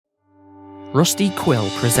Rusty Quill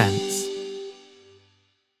presents.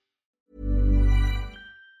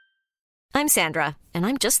 I'm Sandra, and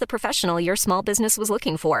I'm just the professional your small business was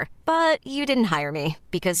looking for. But you didn't hire me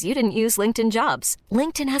because you didn't use LinkedIn Jobs.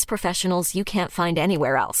 LinkedIn has professionals you can't find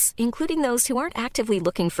anywhere else, including those who aren't actively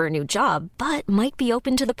looking for a new job, but might be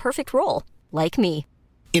open to the perfect role, like me.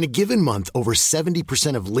 In a given month, over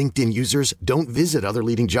 70% of LinkedIn users don't visit other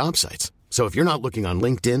leading job sites. So if you're not looking on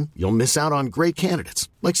LinkedIn, you'll miss out on great candidates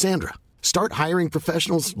like Sandra. Start hiring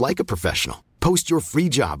professionals like a professional. Post your free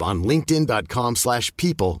job on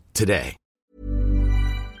linkedin.com/people today.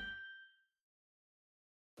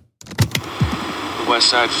 The West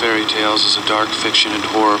Side Fairy Tales is a dark fiction and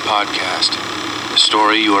horror podcast. The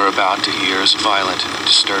story you are about to hear is violent and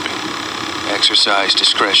disturbing. Exercise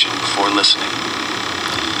discretion before listening.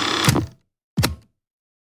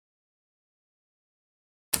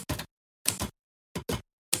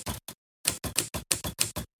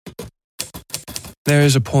 There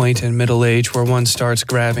is a point in middle age where one starts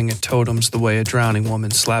grabbing at totems the way a drowning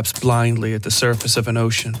woman slaps blindly at the surface of an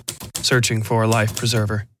ocean, searching for a life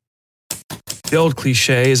preserver. The old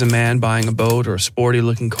cliché is a man buying a boat or a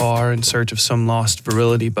sporty-looking car in search of some lost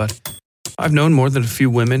virility, but I've known more than a few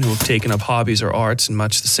women who have taken up hobbies or arts in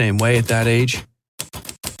much the same way at that age.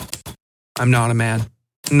 I'm not a man,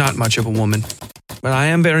 not much of a woman, but I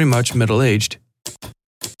am very much middle-aged.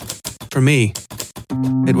 For me,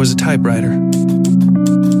 it was a typewriter.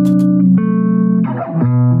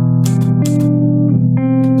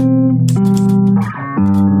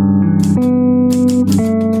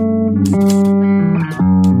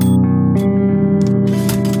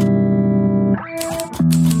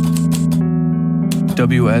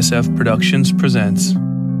 WSF Productions presents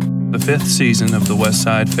the 5th season of the West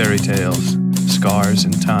Side Fairy Tales, Scars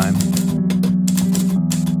in Time.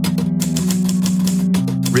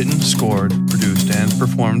 Written, scored, produced, and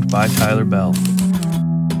performed by Tyler Bell.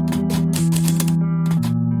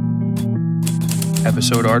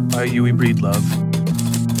 Episode art by Yui Breedlove.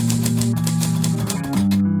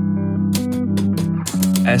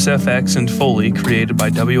 SFX and Foley created by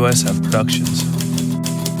WSF Productions.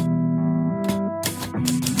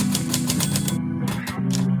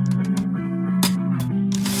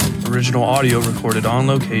 Original audio recorded on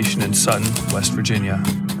location in Sutton, West Virginia,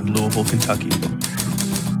 and Louisville, Kentucky.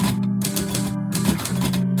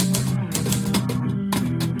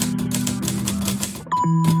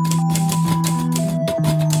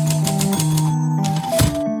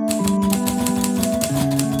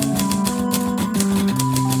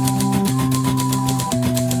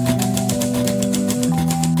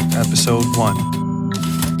 Episode 1.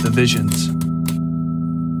 The Visions.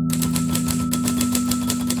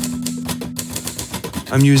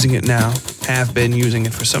 I'm using it now, have been using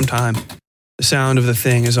it for some time. The sound of the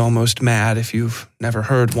thing is almost mad if you've never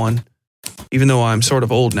heard one. Even though I'm sort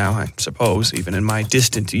of old now, I suppose, even in my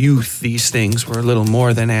distant youth, these things were a little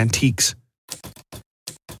more than antiques.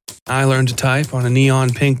 I learned to type on a neon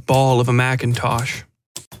pink ball of a Macintosh.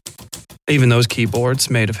 Even those keyboards,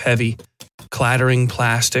 made of heavy, clattering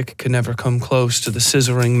plastic, could never come close to the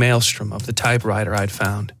scissoring maelstrom of the typewriter I'd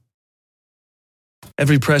found.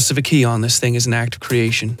 Every press of a key on this thing is an act of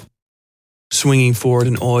creation, swinging forward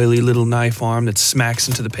an oily little knife arm that smacks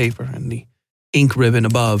into the paper and the ink ribbon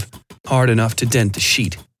above, hard enough to dent the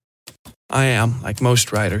sheet. I am, like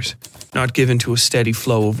most writers, not given to a steady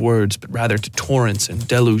flow of words, but rather to torrents and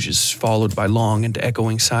deluges followed by long and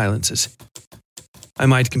echoing silences. I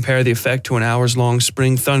might compare the effect to an hours-long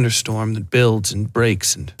spring thunderstorm that builds and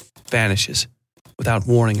breaks and vanishes without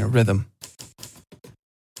warning or rhythm.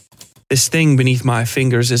 This thing beneath my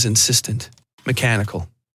fingers is insistent, mechanical.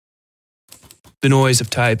 The noise of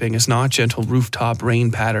typing is not gentle rooftop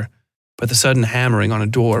rain patter, but the sudden hammering on a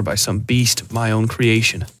door by some beast of my own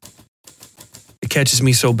creation. It catches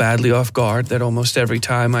me so badly off guard that almost every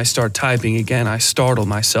time I start typing again, I startle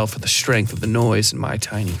myself at the strength of the noise in my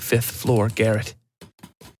tiny 5th-floor garret.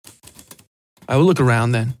 I will look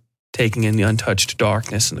around then, taking in the untouched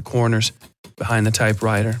darkness in the corners, behind the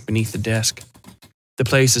typewriter, beneath the desk. The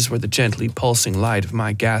places where the gently pulsing light of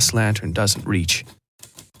my gas lantern doesn't reach.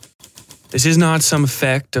 This is not some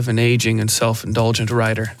effect of an aging and self-indulgent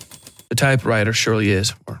writer. The typewriter surely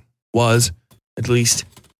is, or was, at least.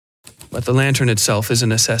 But the lantern itself is a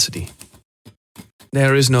necessity.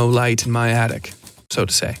 There is no light in my attic, so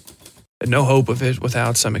to say, and no hope of it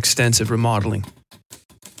without some extensive remodeling.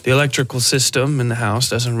 The electrical system in the house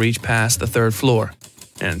doesn't reach past the 3rd floor.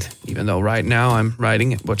 And even though right now I'm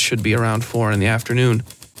writing at what should be around 4 in the afternoon,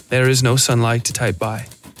 there is no sunlight to type by.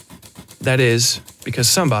 That is, because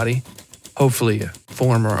somebody, hopefully a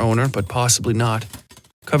former owner but possibly not,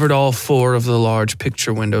 covered all 4 of the large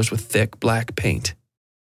picture windows with thick black paint.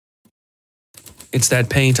 It's that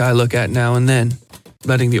paint I look at now and then,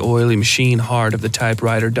 letting the oily machine heart of the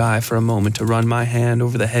typewriter die for a moment to run my hand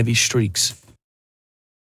over the heavy streaks.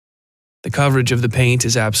 The coverage of the paint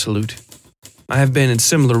is absolute. I have been in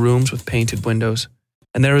similar rooms with painted windows,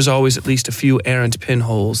 and there is always at least a few errant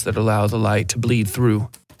pinholes that allow the light to bleed through,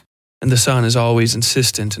 and the sun is always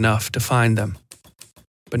insistent enough to find them.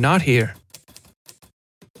 But not here.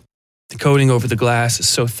 The coating over the glass is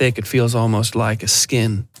so thick it feels almost like a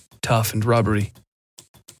skin, tough and rubbery.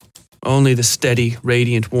 Only the steady,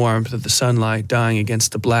 radiant warmth of the sunlight dying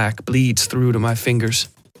against the black bleeds through to my fingers.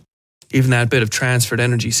 Even that bit of transferred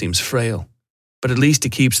energy seems frail, but at least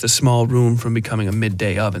it keeps the small room from becoming a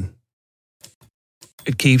midday oven.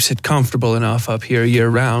 It keeps it comfortable enough up here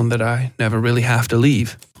year-round that I never really have to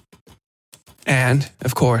leave. And,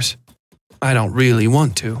 of course, I don't really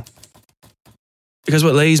want to. Because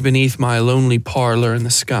what lays beneath my lonely parlor in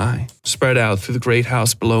the sky, spread out through the great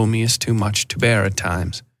house below me, is too much to bear at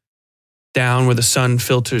times. Down where the sun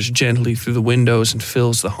filters gently through the windows and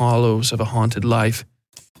fills the hollows of a haunted life.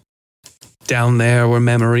 Down there where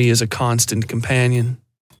memory is a constant companion.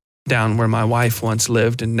 Down where my wife once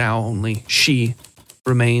lived and now only she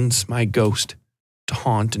remains my ghost to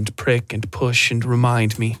haunt and prick and push and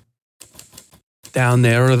remind me. Down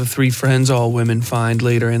there are the 3 friends all women find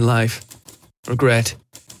later in life. Regret,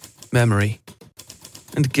 memory,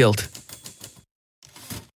 and guilt.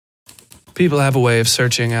 People have a way of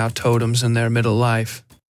searching out totems in their middle life,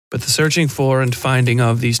 but the searching for and finding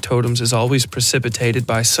of these totems is always precipitated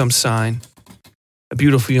by some sign. A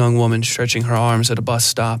beautiful young woman stretching her arms at a bus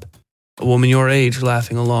stop, a woman your age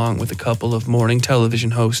laughing along with a couple of morning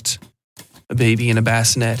television hosts, a baby in a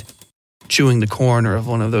bassinet, chewing the corner of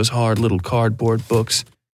one of those hard little cardboard books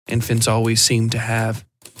infants always seem to have.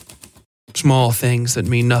 Small things that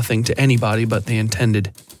mean nothing to anybody but the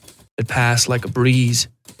intended, that pass like a breeze,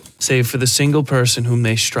 save for the single person whom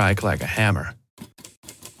they strike like a hammer.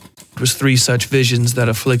 It was 3 such visions that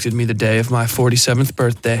afflicted me the day of my 47th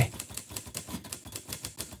birthday.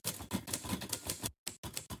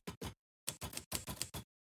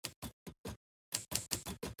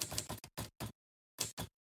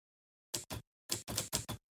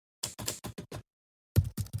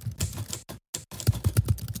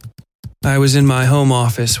 I was in my home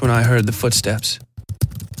office when I heard the footsteps.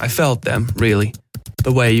 I felt them, really,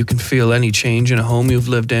 the way you can feel any change in a home you've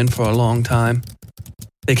lived in for a long time.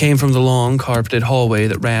 They came from the long, carpeted hallway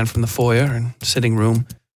that ran from the foyer and sitting room,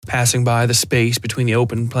 passing by the space between the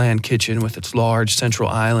open-plan kitchen with its large central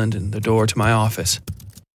island and the door to my office.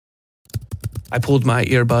 I pulled my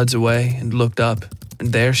earbuds away and looked up,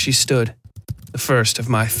 and there she stood, the first of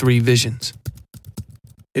my 3 visions.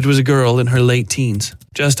 It was a girl in her late teens,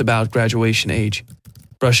 just about graduation age,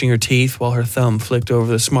 brushing her teeth while her thumb flicked over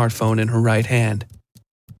the smartphone in her right hand.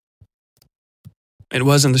 It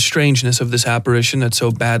wasn't the strangeness of this apparition that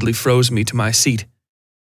so badly froze me to my seat,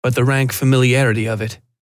 but the rank familiarity of it,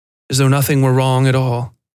 as though nothing were wrong at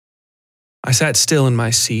all. I sat still in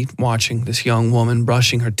my seat, watching this young woman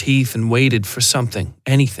brushing her teeth and waited for something,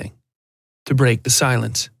 anything, to break the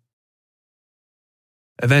silence.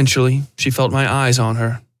 Eventually, she felt my eyes on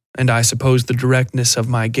her, and I suppose the directness of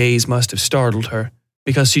my gaze must have startled her,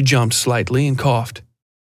 because she jumped slightly and coughed.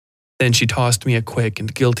 Then she tossed me a quick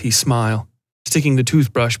and guilty smile, sticking the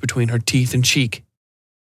toothbrush between her teeth and cheek.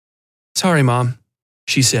 "Sorry, Mom,"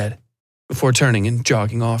 she said, before turning and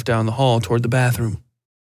jogging off down the hall toward the bathroom.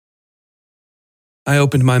 I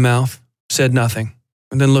opened my mouth, said nothing,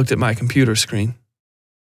 and then looked at my computer screen.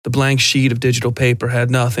 The blank sheet of digital paper had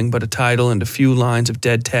nothing but a title and a few lines of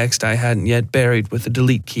dead text I hadn't yet buried with the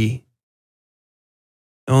delete key.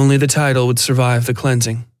 Only the title would survive the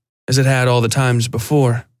cleansing, as it had all the times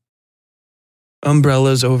before.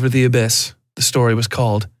 Umbrellas Over the Abyss, the story was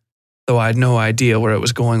called, though I had no idea where it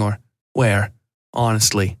was going or where,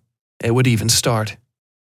 honestly, it would even start.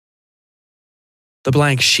 The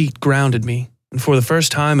blank sheet grounded me, and for the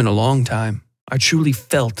first time in a long time, I truly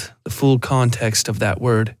felt the full context of that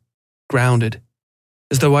word, grounded,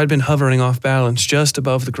 as though I'd been hovering off balance just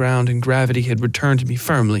above the ground and gravity had returned me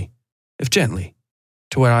firmly, if gently,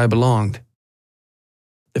 to where I belonged.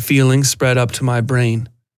 The feeling spread up to my brain,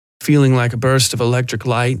 feeling like a burst of electric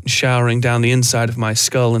light showering down the inside of my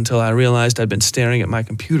skull until I realized I'd been staring at my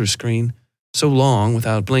computer screen so long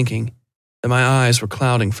without blinking that my eyes were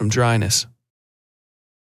clouding from dryness.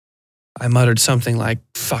 I muttered something like,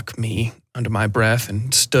 "Fuck me," under my breath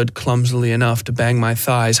and stood clumsily enough to bang my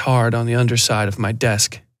thighs hard on the underside of my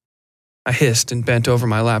desk. I hissed and bent over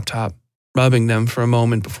my laptop, rubbing them for a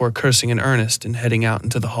moment before cursing in earnest and heading out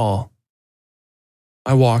into the hall.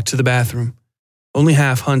 I walked to the bathroom, only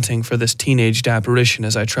half hunting for this teenaged apparition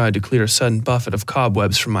as I tried to clear a sudden buffet of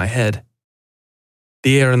cobwebs from my head.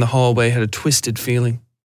 The air in the hallway had a twisted feeling,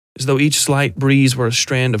 as though each slight breeze were a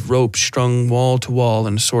strand of rope strung wall to wall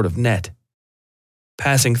in a sort of net.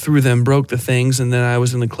 Passing through them broke the things, and then I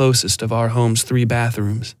was in the closest of our home's 3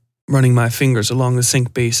 bathrooms, running my fingers along the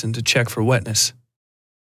sink basin to check for wetness.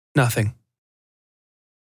 Nothing.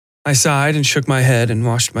 I sighed and shook my head and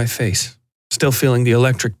washed my face, still feeling the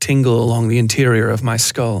electric tingle along the interior of my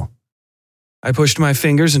skull. I pushed my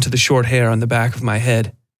fingers into the short hair on the back of my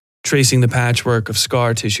head, tracing the patchwork of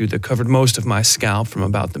scar tissue that covered most of my scalp from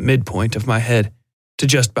about the midpoint of my head to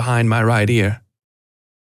just behind my right ear.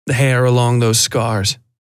 The hair along those scars,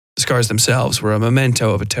 the scars themselves, were a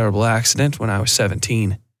memento of a terrible accident when I was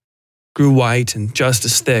 17, grew white and just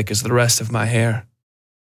as thick as the rest of my hair.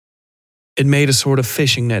 It made a sort of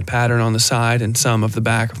fishing net pattern on the side and some of the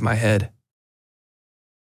back of my head.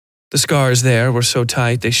 The scars there were so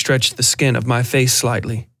tight they stretched the skin of my face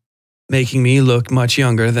slightly, making me look much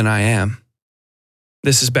younger than I am.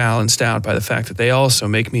 This is balanced out by the fact that they also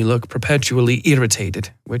make me look perpetually irritated,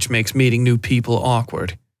 which makes meeting new people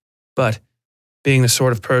awkward. But, being the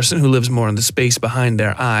sort of person who lives more in the space behind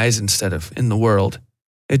their eyes instead of in the world,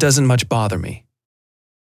 it doesn't much bother me.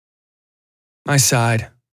 I sighed,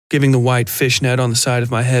 giving the white fishnet on the side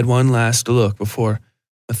of my head one last look before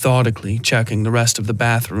methodically checking the rest of the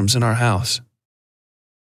bathrooms in our house.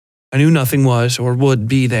 I knew nothing was or would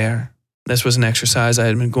be there. This was an exercise I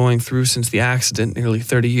had been going through since the accident nearly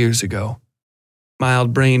 30 years ago.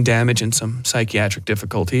 Mild brain damage and some psychiatric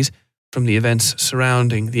difficulties from the events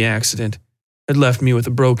surrounding the accident had left me with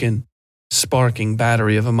a broken, sparking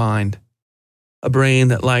battery of a mind. A brain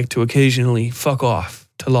that liked to occasionally fuck off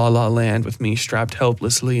to La La Land with me strapped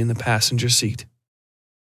helplessly in the passenger seat.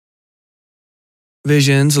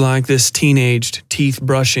 Visions like this teenaged,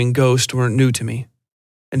 teeth-brushing ghost weren't new to me,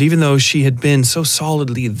 and even though she had been so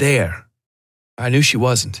solidly there, I knew she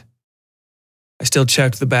wasn't. I still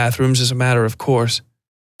checked the bathrooms as a matter of course,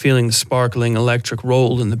 feeling the sparkling electric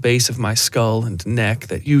roll in the base of my skull and neck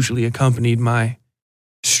that usually accompanied my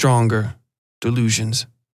stronger delusions.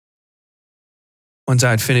 Once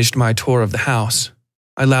I'd finished my tour of the house,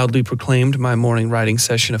 I loudly proclaimed my morning writing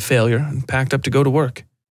session a failure and packed up to go to work,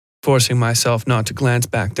 forcing myself not to glance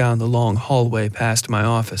back down the long hallway past my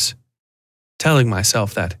office, telling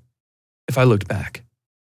myself that, if I looked back,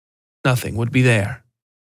 nothing would be there.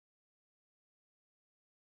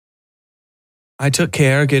 I took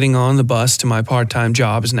care getting on the bus to my part-time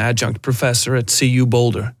job as an adjunct professor at CU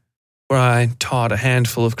Boulder, where I taught a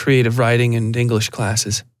handful of creative writing and English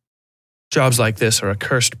classes. Jobs like this are a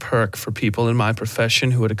cursed perk for people in my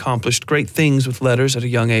profession who had accomplished great things with letters at a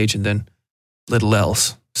young age and then little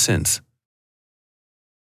else since.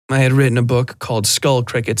 I had written a book called Skull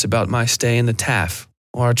Crickets about my stay in the TAF,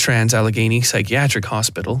 or Trans-Allegheny Psychiatric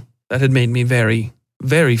Hospital, that had made me very,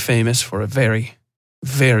 very famous for a very,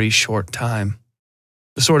 very short time.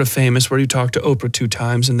 The sort of famous where you talk to Oprah 2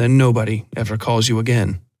 times and then nobody ever calls you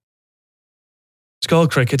again. Skull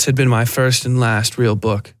Crickets had been my first and last real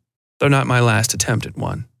book, though not my last attempt at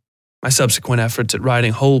one. My subsequent efforts at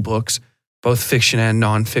writing whole books, both fiction and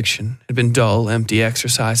non-fiction, had been dull, empty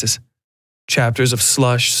exercises. Chapters of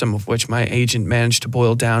slush, some of which my agent managed to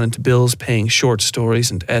boil down into bills-paying short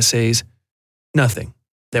stories and essays. Nothing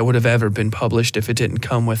that would have ever been published if it didn't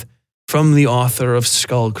come with "From the author of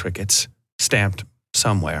Skull Crickets" stamped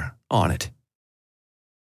somewhere on it.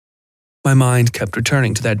 My mind kept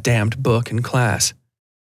returning to that damned book in class.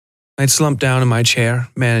 I'd slumped down in my chair,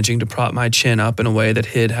 managing to prop my chin up in a way that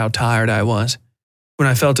hid how tired I was, when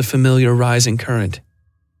I felt a familiar rising current.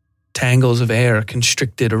 Tangles of air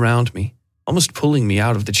constricted around me, almost pulling me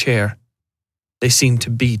out of the chair. They seemed to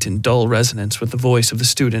beat in dull resonance with the voice of the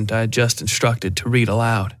student I had just instructed to read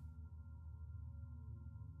aloud.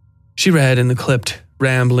 She read in the clipped,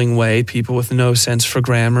 rambling way people with no sense for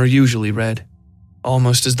grammar usually read,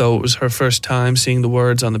 almost as though it was her first time seeing the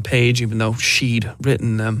words on the page even though she'd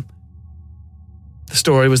written them. The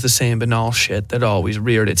story was the same banal shit that always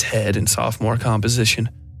reared its head in sophomore composition,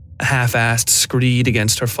 a half-assed screed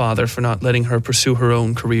against her father for not letting her pursue her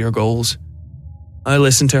own career goals. I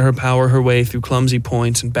listened to her power her way through clumsy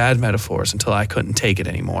points and bad metaphors until I couldn't take it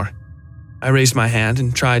anymore. I raised my hand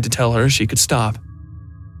and tried to tell her she could stop.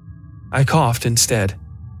 I coughed instead,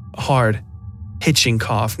 a hard, hitching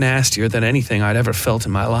cough nastier than anything I'd ever felt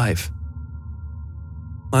in my life.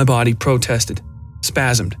 My body protested,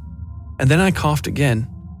 spasmed, and then I coughed again,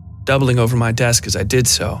 doubling over my desk as I did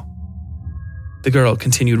so. The girl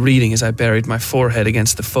continued reading as I buried my forehead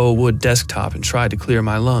against the faux wood desktop and tried to clear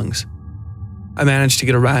my lungs. I managed to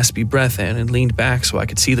get a raspy breath in and leaned back so I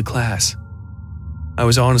could see the class. I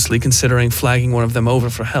was honestly considering flagging one of them over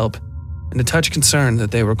for help, and a touch concerned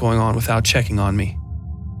that they were going on without checking on me.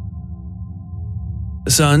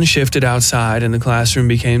 The sun shifted outside and the classroom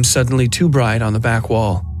became suddenly too bright on the back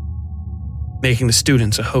wall, making the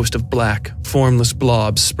students a host of black, formless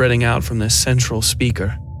blobs spreading out from this central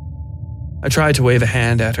speaker. I tried to wave a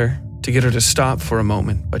hand at her to get her to stop for a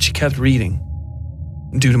moment, but she kept reading.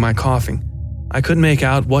 Due to my coughing, I couldn't make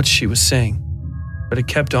out what she was saying, but it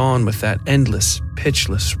kept on with that endless,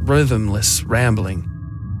 pitchless, rhythmless rambling,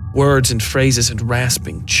 words and phrases and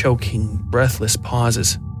rasping, choking, breathless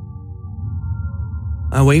pauses.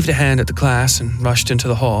 I waved a hand at the class and rushed into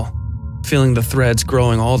the hall, feeling the threads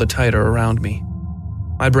growing all the tighter around me.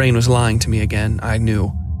 My brain was lying to me again, I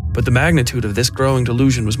knew, but the magnitude of this growing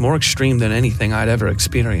delusion was more extreme than anything I'd ever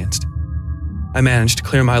experienced. I managed to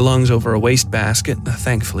clear my lungs over a wastebasket in a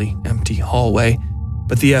thankfully empty hallway,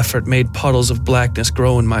 but the effort made puddles of blackness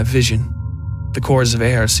grow in my vision. The cords of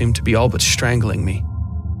air seemed to be all but strangling me.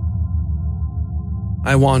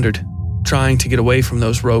 I wandered, trying to get away from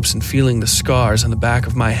those ropes and feeling the scars on the back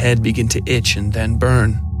of my head begin to itch and then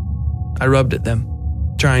burn. I rubbed at them,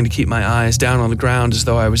 trying to keep my eyes down on the ground as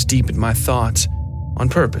though I was deep in my thoughts, on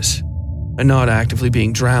purpose, and not actively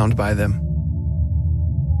being drowned by them.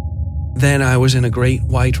 Then I was in a great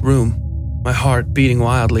white room, my heart beating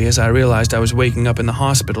wildly as I realized I was waking up in the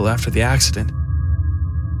hospital after the accident.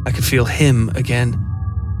 I could feel him again,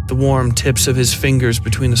 the warm tips of his fingers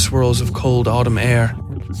between the swirls of cold autumn air,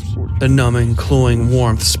 the numbing, cloying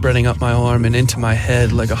warmth spreading up my arm and into my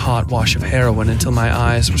head like a hot wash of heroin until my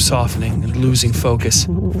eyes were softening and losing focus.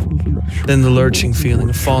 Then the lurching feeling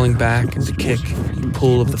of falling back and the kick and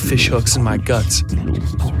pull of the fish hooks in my guts,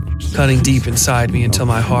 cutting deep inside me until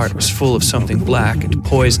my heart was full of something black and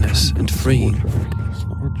poisonous and freeing.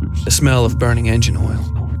 The smell of burning engine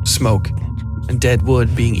oil, smoke, and dead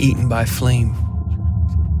wood being eaten by flame.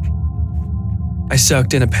 I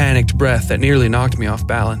sucked in a panicked breath that nearly knocked me off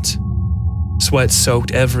balance. Sweat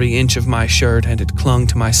soaked every inch of my shirt and it clung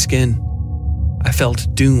to my skin. I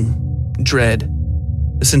felt doom, dread,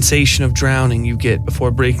 the sensation of drowning you get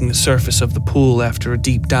before breaking the surface of the pool after a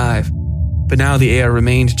deep dive, but now the air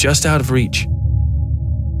remained just out of reach.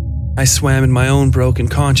 I swam in my own broken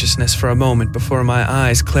consciousness for a moment before my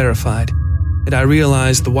eyes clarified, and I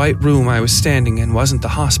realized the white room I was standing in wasn't the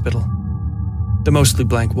hospital. The mostly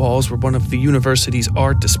blank walls were one of the university's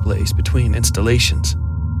art displays between installations.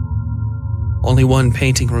 Only one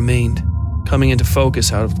painting remained, coming into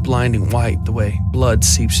focus out of the blinding white the way blood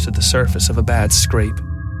seeps to the surface of a bad scrape.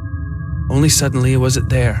 Only suddenly was it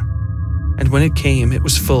there, and when it came, it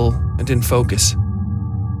was full and in focus.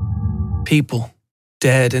 People,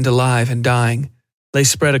 dead and alive and dying, lay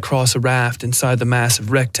spread across a raft inside the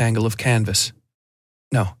massive rectangle of canvas.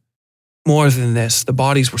 No, more than this, the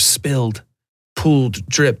bodies were spilled, pooled,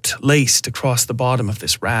 dripped, laced across the bottom of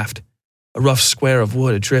this raft, a rough square of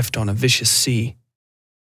wood adrift on a vicious sea.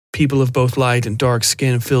 People of both light and dark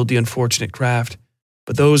skin filled the unfortunate craft,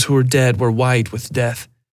 but those who were dead were white with death,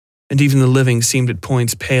 and even the living seemed at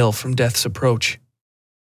points pale from death's approach.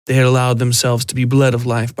 They had allowed themselves to be bled of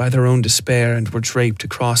life by their own despair and were draped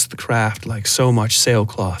across the craft like so much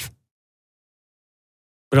sailcloth.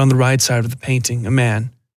 But on the right side of the painting, a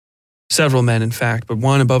man, several men in fact, but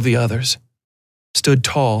one above the others, stood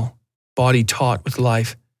tall, body taut with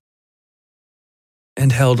life,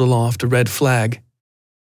 and held aloft a red flag.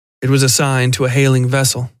 It was a sign to a hailing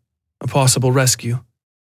vessel, a possible rescue,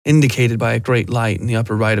 indicated by a great light in the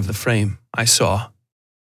upper right of the frame, I saw.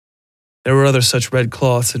 There were other such red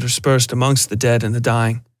cloths interspersed amongst the dead and the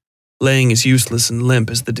dying, laying as useless and limp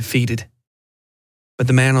as the defeated. But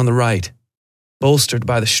the man on the right, bolstered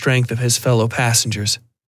by the strength of his fellow passengers,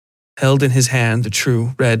 held in his hand the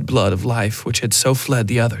true red blood of life which had so fled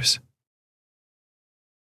the others.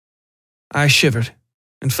 I shivered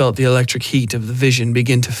and felt the electric heat of the vision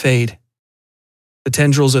begin to fade. The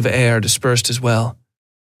tendrils of air dispersed as well,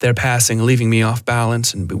 their passing leaving me off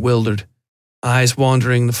balance and bewildered, eyes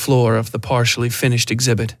wandering the floor of the partially finished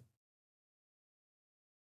exhibit.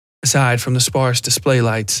 Aside from the sparse display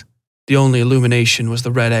lights, the only illumination was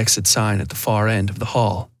the red exit sign at the far end of the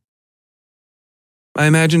hall. I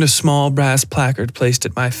imagined a small brass placard placed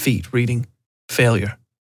at my feet reading, "Failure,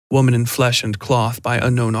 Woman in Flesh and Cloth by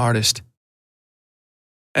Unknown Artist."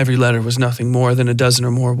 Every letter was nothing more than a dozen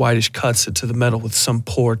or more whitish cuts into the metal with some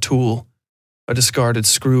poor tool, a discarded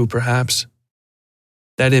screw perhaps.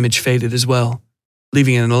 That image faded as well,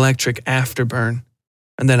 leaving an electric afterburn,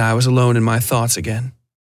 and then I was alone in my thoughts again,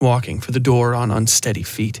 walking for the door on unsteady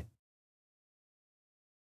feet.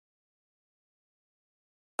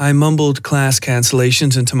 I mumbled class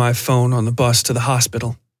cancellations into my phone on the bus to the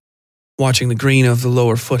hospital, watching the green of the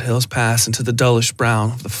lower foothills pass into the dullish brown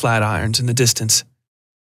of the Flatirons in the distance.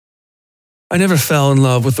 I never fell in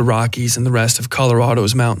love with the Rockies and the rest of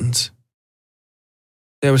Colorado's mountains.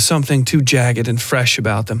 There was something too jagged and fresh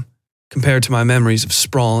about them, compared to my memories of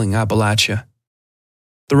sprawling Appalachia.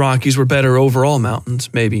 The Rockies were better overall mountains,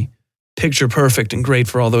 maybe, picture perfect and great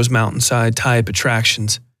for all those mountainside type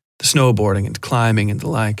attractions, the snowboarding and climbing and the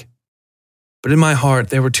like. But in my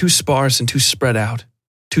heart, they were too sparse and too spread out,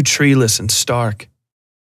 too treeless and stark.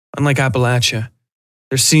 Unlike Appalachia,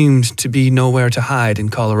 there seemed to be nowhere to hide in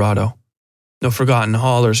Colorado. No forgotten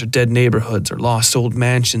hollers or dead neighborhoods or lost old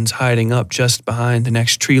mansions hiding up just behind the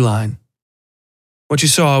next tree line. What you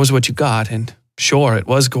saw was what you got, and sure, it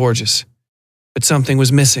was gorgeous. But something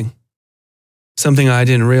was missing. Something I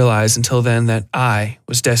didn't realize until then that I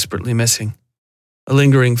was desperately missing. A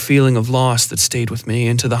lingering feeling of loss that stayed with me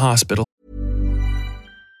into the hospital.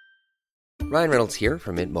 Ryan Reynolds here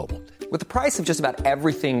from Mint Mobile. With the price of just about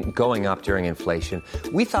everything going up during inflation,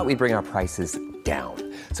 we thought we'd bring our prices down.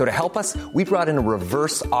 So to help us, we brought in a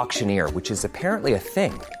reverse auctioneer, which is apparently a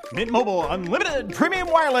thing. Mint Mobile Unlimited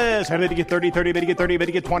Premium Wireless. How to get 30, 30, bit to get 30, bit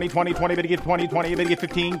to get 20, 20, 20, bit to get 20, 20, bit to get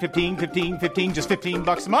 15, 15, 15, 15, just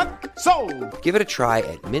 $15 a month? Sold! Give it a try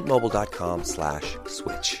at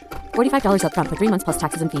mintmobile.com/switch. $45 up front for 3 months plus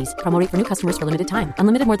taxes and fees. Promo rate for new customers for limited time.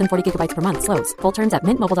 Unlimited more than 40 gigabytes per month. Slows full terms at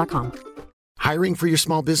mintmobile.com. Hiring for your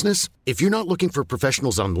small business? If you're not looking for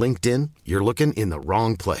professionals on LinkedIn, you're looking in the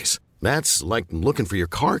wrong place. That's like looking for your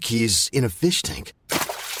car keys in a fish tank.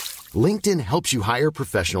 LinkedIn helps you hire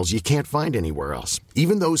professionals you can't find anywhere else,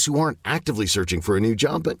 even those who aren't actively searching for a new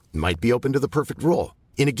job but might be open to the perfect role.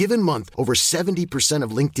 In a given month, over 70% of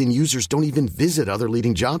LinkedIn users don't even visit other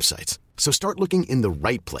leading job sites. So start looking in the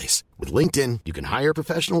right place. With LinkedIn, you can hire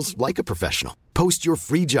professionals like a professional. Post your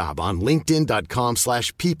free job on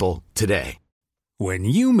linkedin.com/people today. When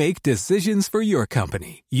you make decisions for your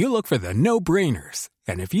company, you look for the no-brainers.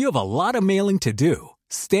 And if you have a lot of mailing to do,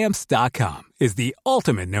 Stamps.com is the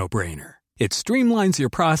ultimate no-brainer. It streamlines your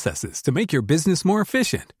processes to make your business more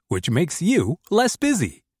efficient, which makes you less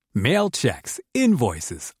busy. Mail checks,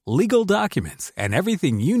 invoices, legal documents, and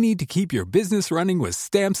everything you need to keep your business running with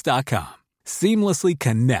Stamps.com. Seamlessly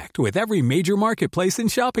connect with every major marketplace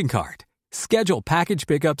and shopping cart. Schedule package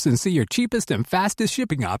pickups and see your cheapest and fastest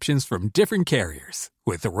shipping options from different carriers,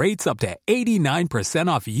 with rates up to 89%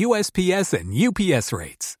 off USPS and UPS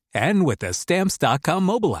rates. And with the Stamps.com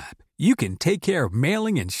mobile app, you can take care of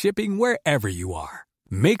mailing and shipping wherever you are.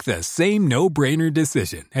 Make the same no-brainer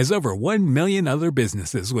decision as over 1 million other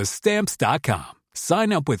businesses with Stamps.com.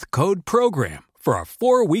 Sign up with code PROGRAM for a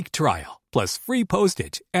 4-week trial, plus free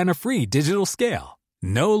postage and a free digital scale.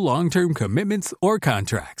 No long-term commitments or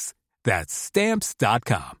contracts. That's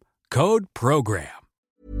Stamps.com. Code PROGRAM.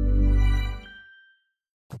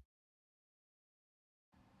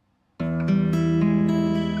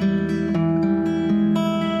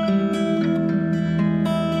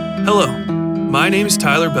 Hello, my name is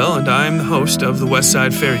Tyler Bell and I am the host of the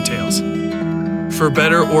Westside Fairy Tales. For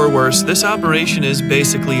better or worse, this operation is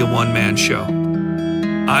basically a one-man show.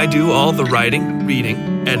 I do all the writing,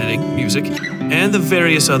 reading, editing, music, and the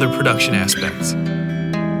various other production aspects.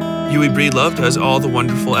 Huey Breedlove does all the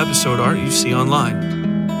wonderful episode art you see online.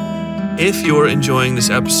 If you're enjoying this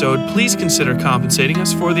episode, please consider compensating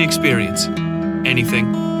us for the experience.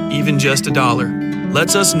 Anything, even just $1,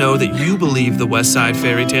 lets us know that you believe the Westside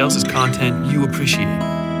Fairy Tales is content you appreciate.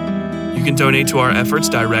 You can donate to our efforts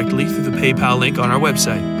directly through the PayPal link on our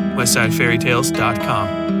website,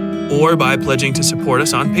 westsidefairytales.com, or by pledging to support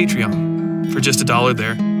us on Patreon. For just $1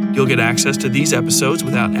 there, you'll get access to these episodes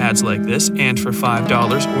without ads like this, and for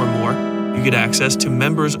 $5 or more, you get access to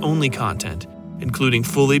members-only content, including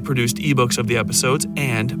fully produced ebooks of the episodes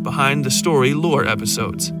and behind-the-story lore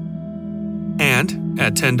episodes. And,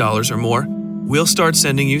 at $10 or more, we'll start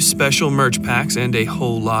sending you special merch packs and a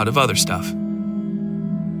whole lot of other stuff.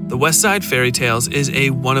 The Westside Fairy Tales is a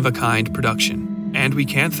one-of-a-kind production, and we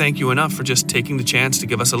can't thank you enough for just taking the chance to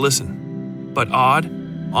give us a listen. But odd,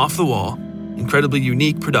 off-the-wall, incredibly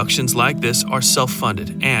unique productions like this are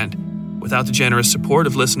self-funded, and without the generous support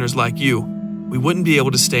of listeners like you, we wouldn't be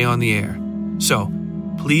able to stay on the air. So,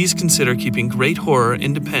 please consider keeping great horror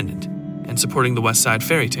independent and supporting the Westside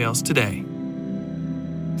Fairy Tales today.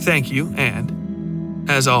 Thank you, and,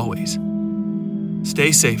 as always,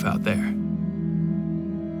 stay safe out there.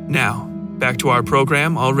 Now, back to our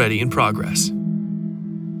program already in progress.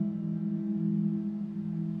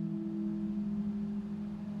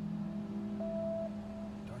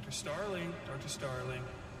 Dr. Starling,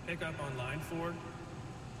 pick up on line 4.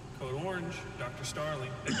 Code orange, Dr.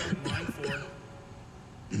 Starling. Pick up line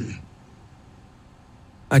 4.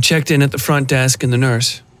 I checked in at the front desk and the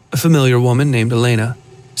nurse, a familiar woman named Elena,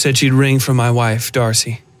 said she'd ring for my wife,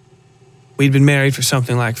 Darcy. We'd been married for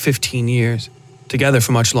something like 15 years, together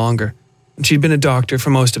for much longer, and she'd been a doctor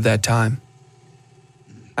for most of that time.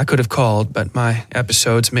 I could have called, but my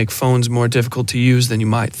episodes make phones more difficult to use than you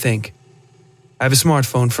might think. I have a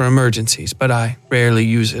smartphone for emergencies, but I rarely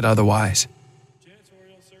use it otherwise.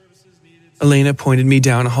 Elena pointed me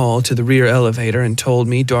down a hall to the rear elevator and told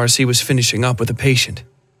me Darcy was finishing up with a patient.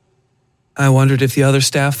 I wondered if the other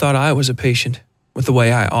staff thought I was a patient, with the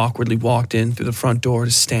way I awkwardly walked in through the front door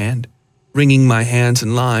to stand, wringing my hands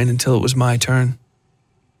in line until it was my turn.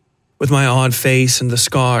 With my odd face and the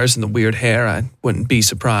scars and the weird hair, I wouldn't be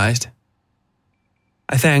surprised.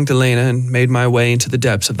 I thanked Elena and made my way into the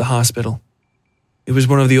depths of the hospital. It was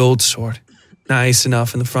one of the old sort, nice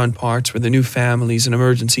enough in the front parts where the new families and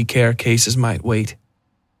emergency care cases might wait.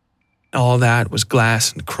 All that was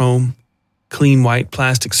glass and chrome, clean white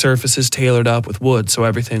plastic surfaces tailored up with wood so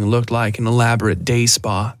everything looked like an elaborate day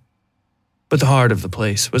spa. But the heart of the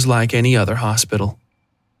place was like any other hospital.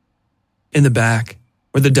 In the back,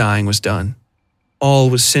 where the dying was done, all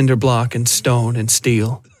was cinder block and stone and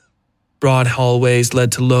steel. Broad hallways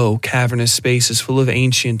led to low, cavernous spaces full of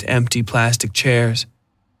ancient, empty plastic chairs.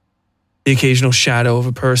 The occasional shadow of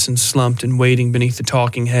a person slumped and waiting beneath the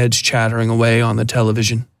talking heads chattering away on the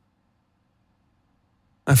television.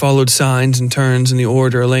 I followed signs and turns in the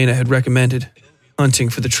order Elena had recommended,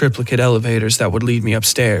 hunting for the triplicate elevators that would lead me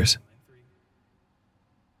upstairs.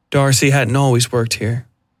 Darcy hadn't always worked here,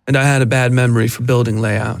 and I had a bad memory for building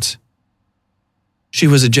layouts. She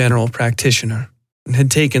was a general practitioner and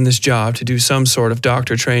had taken this job to do some sort of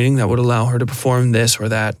doctor training that would allow her to perform this or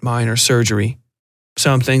that minor surgery,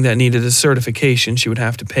 something that needed a certification she would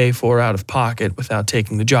have to pay for out of pocket without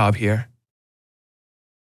taking the job here.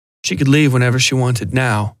 She could leave whenever she wanted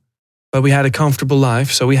now, but we had a comfortable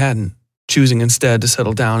life, so we hadn't, choosing instead to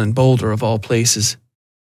settle down in Boulder of all places.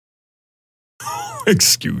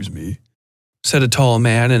 "Excuse me," said a tall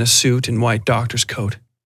man in a suit and white doctor's coat.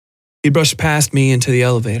 He brushed past me into the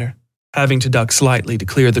elevator, having to duck slightly to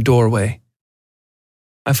clear the doorway.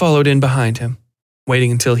 I followed in behind him,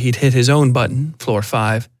 waiting until he'd hit his own button, floor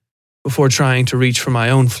 5, before trying to reach for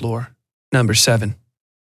my own floor, number 7.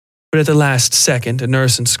 But at the last second, a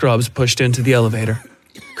nurse in scrubs pushed into the elevator,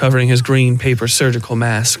 covering his green paper surgical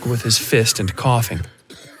mask with his fist and coughing.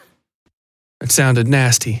 It sounded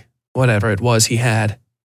nasty, whatever it was he had.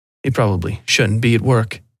 He probably shouldn't be at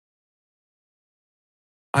work.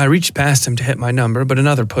 I reached past him to hit my number, but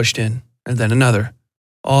another pushed in, and then another,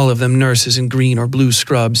 all of them nurses in green or blue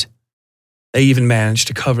scrubs. They even managed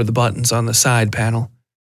to cover the buttons on the side panel,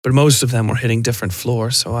 but most of them were hitting different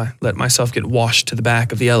floors, so I let myself get washed to the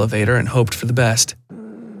back of the elevator and hoped for the best.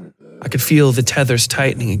 I could feel the tethers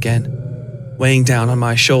tightening again, weighing down on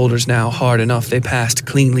my shoulders now hard enough they passed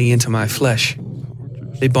cleanly into my flesh.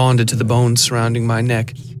 They bonded to the bones surrounding my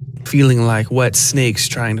neck, feeling like wet snakes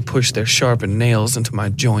trying to push their sharpened nails into my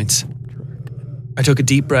joints. I took a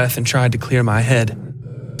deep breath and tried to clear my head,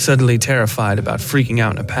 suddenly terrified about freaking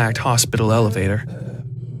out in a packed hospital elevator.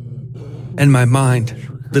 In my mind,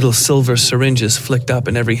 little silver syringes flicked up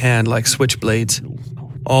in every hand like switchblades,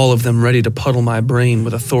 all of them ready to puddle my brain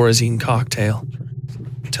with a Thorazine cocktail,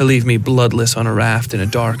 to leave me bloodless on a raft in a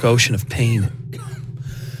dark ocean of pain.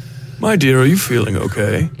 "My dear, are you feeling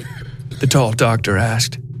okay?" the tall doctor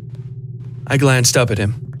asked. I glanced up at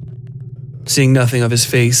him, seeing nothing of his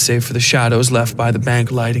face save for the shadows left by the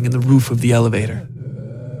bank lighting and the roof of the elevator.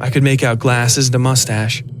 I could make out glasses and a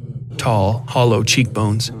mustache, tall, hollow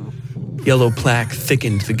cheekbones. Yellow plaque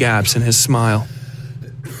thickened the gaps in his smile.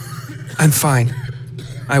 "I'm fine,"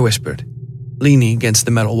 I whispered, leaning against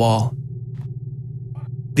the metal wall.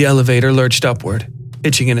 The elevator lurched upward,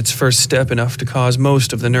 pitching in its first step enough to cause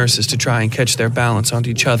most of the nurses to try and catch their balance onto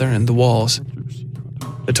each other and the walls.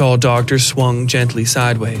 The tall doctor swung gently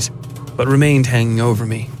sideways, but remained hanging over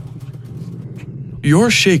me.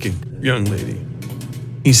 "You're shaking, young lady,"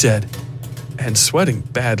 he said, "and sweating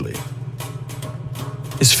badly."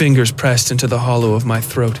 His fingers pressed into the hollow of my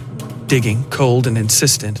throat, digging, cold and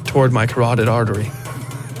insistent, toward my carotid artery.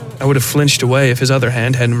 I would have flinched away if his other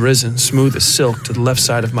hand hadn't risen, smooth as silk, to the left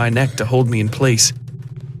side of my neck to hold me in place.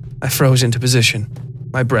 I froze into position,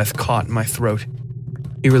 my breath caught in my throat.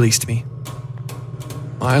 He released me.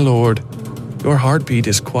 "My lord, your heartbeat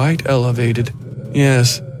is quite elevated."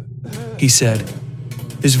 "Yes," he said.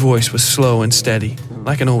 His voice was slow and steady,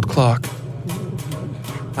 like an old clock.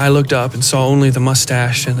 I looked up and saw only the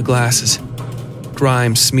mustache and the glasses.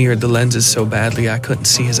 Grime smeared the lenses so badly I couldn't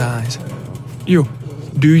see his eyes.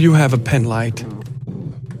 Do you have a pen light?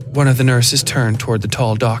 One of the nurses turned toward the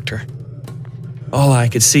tall doctor. All I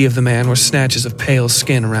could see of the man were snatches of pale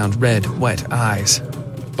skin around red, wet eyes,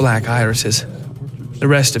 black irises. The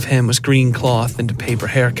rest of him was green cloth and a paper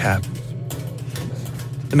hair cap.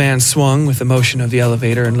 The man swung with the motion of the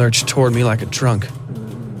elevator and lurched toward me like a drunk.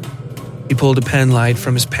 He pulled a pen light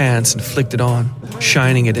from his pants and flicked it on,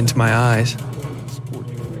 shining it into my eyes.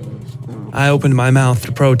 I opened my mouth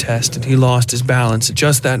to protest, and he lost his balance at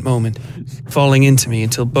just that moment, falling into me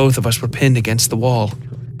until both of us were pinned against the wall.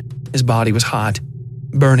 His body was hot,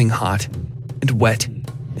 burning hot, and wet,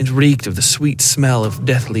 and reeked of the sweet smell of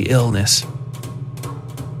deathly illness.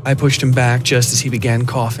 I pushed him back just as he began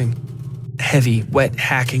coughing, heavy, wet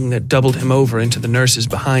hacking that doubled him over into the nurses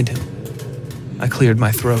behind him. I cleared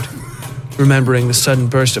my throat, remembering the sudden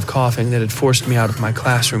burst of coughing that had forced me out of my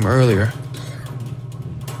classroom earlier.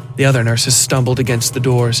 The other nurses stumbled against the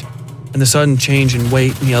doors, and the sudden change in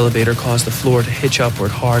weight in the elevator caused the floor to hitch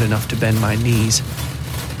upward hard enough to bend my knees.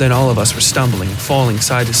 Then all of us were stumbling and falling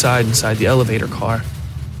side to side inside the elevator car,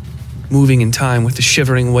 moving in time with the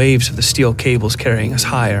shivering waves of the steel cables carrying us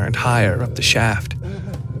higher and higher up the shaft.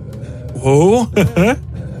 "Whoa,"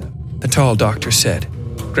 the tall doctor said,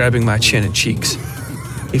 grabbing my chin and cheeks.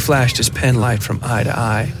 He flashed his pen light from eye to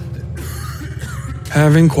eye.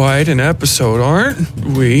 "Having quite an episode, aren't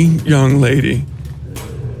we, young lady?"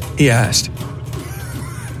 he asked.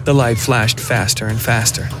 The light flashed faster and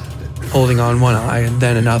faster, holding on one eye and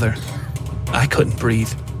then another. I couldn't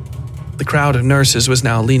breathe. The crowd of nurses was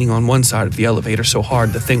now leaning on one side of the elevator so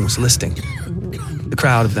hard the thing was listing. The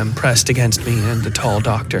crowd of them pressed against me and the tall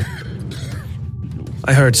doctor.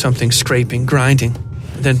 I heard something scraping, grinding,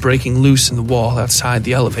 and then breaking loose in the wall outside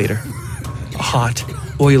the elevator. A hot,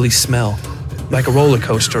 oily smell, like a roller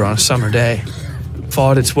coaster on a summer day,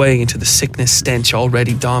 fought its way into the sickness stench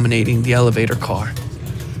already dominating the elevator car.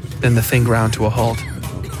 Then the thing ground to a halt.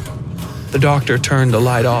 The doctor turned the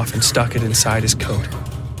light off and stuck it inside his coat,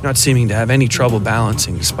 not seeming to have any trouble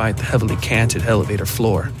balancing despite the heavily canted elevator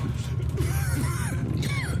floor.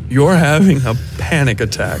 "You're having a panic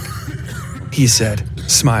attack," he said,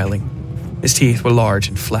 smiling. His teeth were large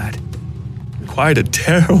and flat. "Quite a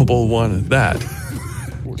terrible one at that."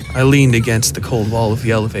 I leaned against the cold wall of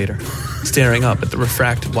the elevator, staring up at the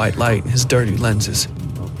refracted white light in his dirty lenses,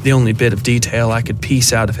 the only bit of detail I could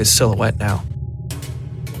piece out of his silhouette now.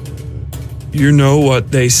 "You know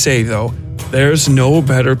what they say, though. There's no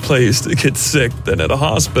better place to get sick than at a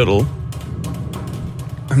hospital."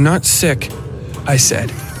 "I'm not sick," I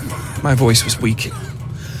said. My voice was weak.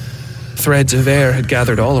 Threads of air had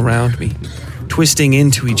gathered all around me, twisting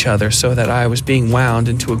into each other so that I was being wound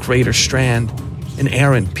into a greater strand, an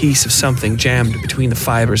errant piece of something jammed between the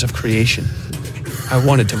fibers of creation. I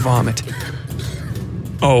wanted to vomit.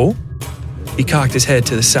 "Oh?" He cocked his head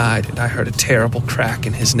to the side, and I heard a terrible crack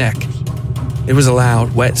in his neck. It was a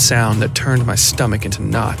loud, wet sound that turned my stomach into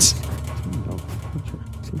knots.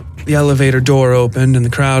 The elevator door opened, and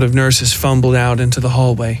the crowd of nurses fumbled out into the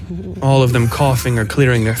hallway, all of them coughing or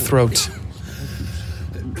clearing their throats.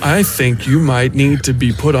 "I think you might need to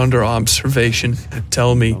be put under observation.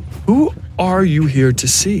 Tell me, who are you here to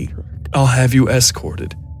see? I'll have you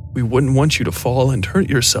escorted. We wouldn't want you to fall and hurt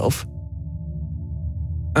yourself."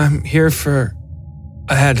 "I'm here for..."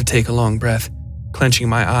 I had to take a long breath, clenching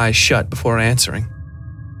my eyes shut before answering.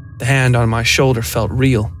 The hand on my shoulder felt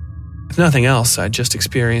real. If nothing else I'd just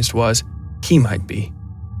experienced was, he might be.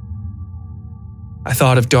 I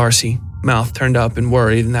thought of Darcy, mouth turned up in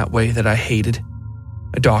worry in that way that I hated.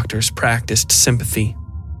 A doctor's practiced sympathy.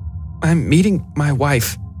 "I'm meeting my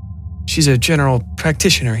wife. She's a general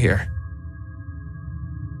practitioner here."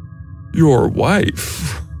 "Your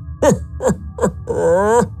wife?"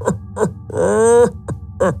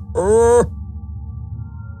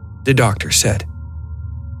 the doctor said.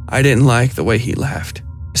 I didn't like the way he laughed,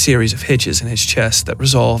 a series of hitches in his chest that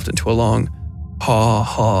resolved into a long ha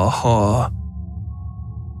ha ha.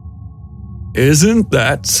 "Isn't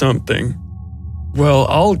that something? Well,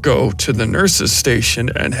 I'll go to the nurse's station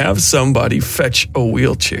and have somebody fetch a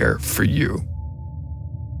wheelchair for you."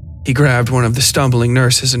 He grabbed one of the stumbling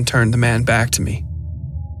nurses and turned the man back to me.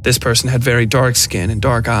 This person had very dark skin and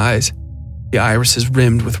dark eyes, the irises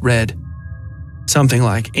rimmed with red. Something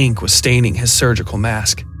like ink was staining his surgical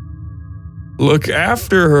mask. "Look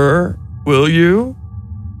after her, will you?"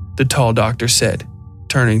 the tall doctor said,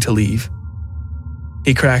 turning to leave.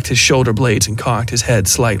 He cracked his shoulder blades and cocked his head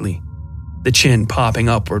slightly, the chin popping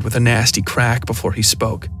upward with a nasty crack before he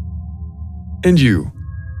spoke. "And you,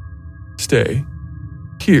 stay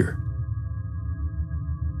here."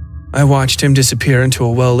 I watched him disappear into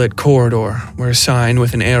a well-lit corridor where a sign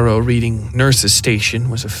with an arrow reading Nurse's Station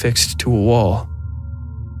was affixed to a wall.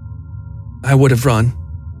 I would have run.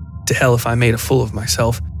 To hell if I made a fool of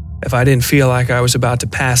myself, if I didn't feel like I was about to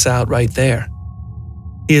pass out right there.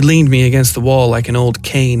 He had leaned me against the wall like an old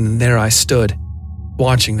cane, and there I stood,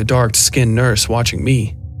 watching the dark-skinned nurse watching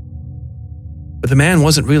me. But the man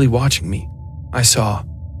wasn't really watching me, I saw.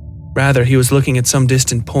 Rather, he was looking at some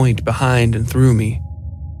distant point behind and through me.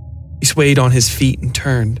 He swayed on his feet and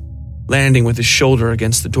turned, landing with his shoulder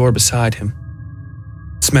against the door beside him.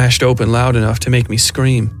 It smashed open loud enough to make me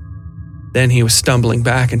scream. Then he was stumbling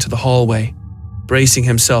back into the hallway, bracing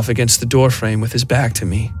himself against the doorframe with his back to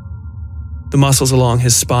me. The muscles along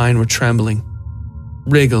his spine were trembling,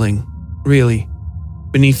 wriggling, really,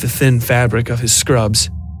 beneath the thin fabric of his scrubs.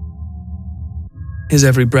 His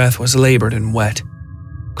every breath was labored and wet,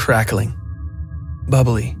 crackling,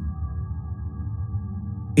 bubbly.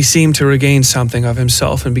 He seemed to regain something of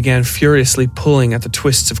himself and began furiously pulling at the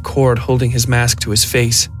twists of cord holding his mask to his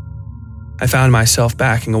face. I found myself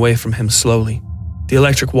backing away from him slowly, the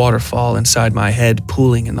electric waterfall inside my head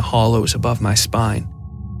pooling in the hollows above my spine.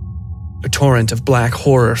 A torrent of black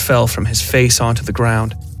horror fell from his face onto the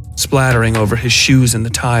ground, splattering over his shoes and the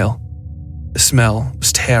tile. The smell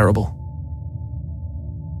was terrible.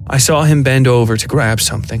 I saw him bend over to grab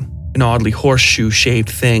something, an oddly horseshoe-shaped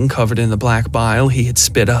thing covered in the black bile he had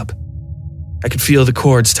spit up. I could feel the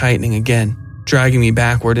cords tightening again, dragging me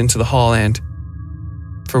backward into the hall and,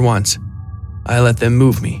 for once, I let them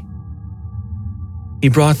move me. He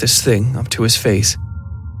brought this thing up to his face,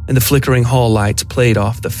 and the flickering hall lights played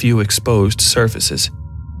off the few exposed surfaces,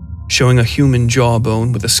 showing a human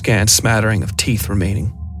jawbone with a scant smattering of teeth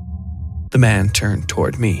remaining. The man turned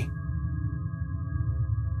toward me.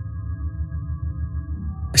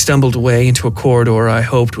 I stumbled away into a corridor I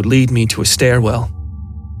hoped would lead me to a stairwell,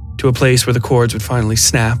 to a place where the cords would finally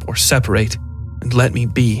snap or separate and let me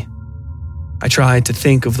be. I tried to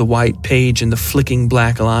think of the white page and the flicking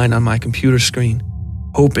black line on my computer screen,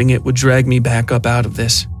 hoping it would drag me back up out of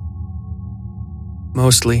this.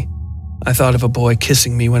 Mostly, I thought of a boy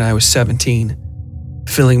kissing me when I was 17,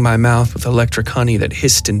 filling my mouth with electric honey that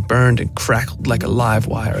hissed and burned and crackled like a live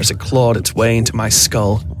wire as it clawed its way into my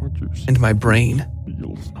skull and my brain.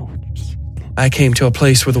 I came to a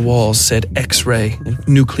place where the walls said X-ray and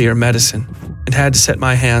nuclear medicine and had to set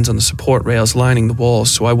my hands on the support rails lining the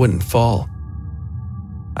walls so I wouldn't fall.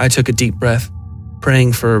 I took a deep breath,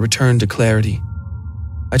 praying for a return to clarity.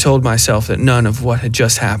 I told myself that none of what had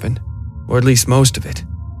just happened, or at least most of it,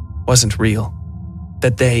 wasn't real.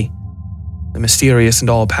 That they, the mysterious and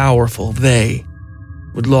all-powerful they,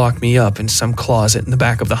 would lock me up in some closet in the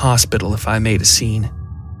back of the hospital if I made a scene.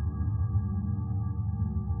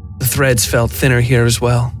 The threads felt thinner here as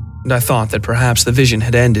well, and I thought that perhaps the vision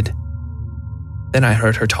had ended. Then I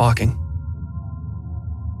heard her talking.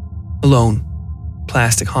 Alone,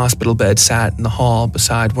 plastic hospital bed sat in the hall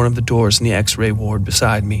beside one of the doors in the X-ray ward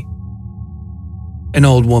beside me. An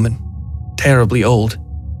old woman, terribly old,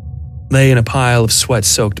 lay in a pile of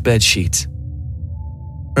sweat-soaked bed sheets.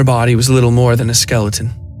 Her body was little more than a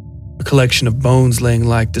skeleton, a collection of bones laying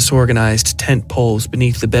like disorganized tent poles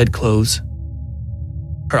beneath the bedclothes.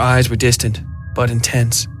 Her eyes were distant, but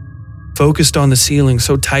intense, focused on the ceiling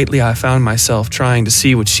so tightly I found myself trying to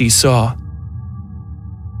see what she saw.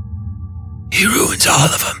 "He ruins all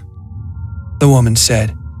of them," the woman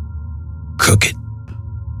said. "Crooked.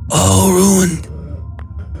 All ruined."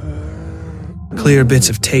 Clear bits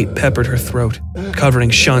of tape peppered her throat,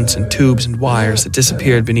 covering shunts and tubes and wires that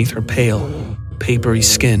disappeared beneath her pale, papery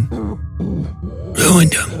skin.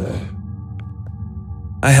 "Ruined them."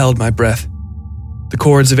 I held my breath. The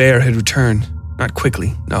cords of air had returned, not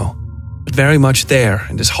quickly, no, but very much there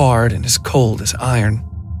and as hard and as cold as iron.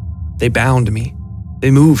 They bound me. They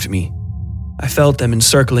moved me. I felt them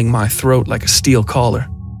encircling my throat like a steel collar.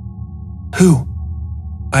 "Who?"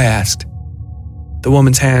 I asked. The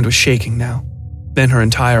woman's hand was shaking now, then her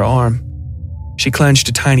entire arm. She clenched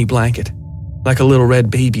a tiny blanket, like a little red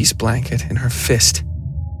baby's blanket, in her fist.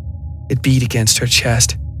 It beat against her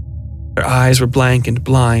chest. Her eyes were blank and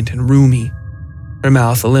blind and rheumy, her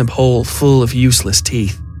mouth a limp hole full of useless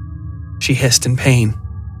teeth. She hissed in pain.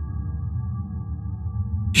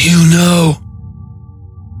 "You know,"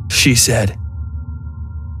 she said.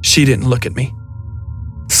 She didn't look at me.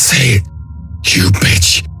 "Say it, you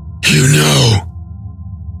bitch. You know."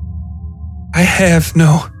 "I have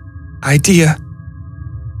no idea,"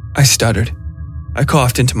 I stuttered. I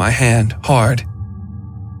coughed into my hand, hard.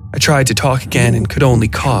 I tried to talk again and could only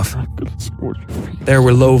cough. There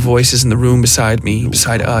were low voices in the room beside me,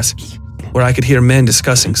 beside us, where I could hear men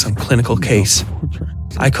discussing some clinical case.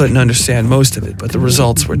 I couldn't understand most of it, but the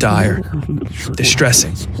results were dire.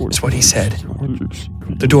 Distressing, is what he said.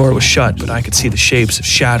 The door was shut, but I could see the shapes of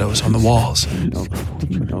shadows on the walls.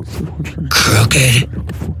 Crooked,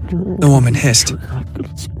 the woman hissed.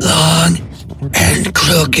 Long and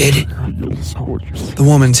crooked. The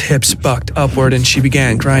woman's hips bucked upward and she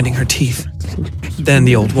began grinding her teeth. Then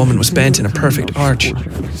the old woman was bent in a perfect arch,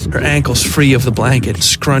 her ankles free of the blanket,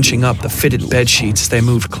 scrunching up the fitted bed sheets as they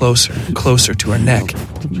moved closer and closer to her neck.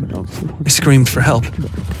 I screamed for help.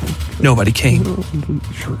 Nobody came.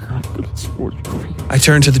 I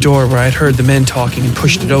turned to the door where I had heard the men talking and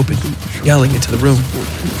pushed it open, yelling into the room.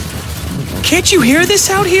 "Can't you hear this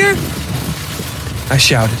out here?" I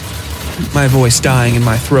shouted, my voice dying in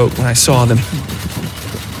my throat when I saw them.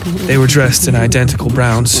 They were dressed in identical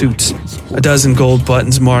brown suits, a dozen gold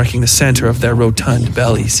buttons marking the center of their rotund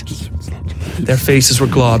bellies. Their faces were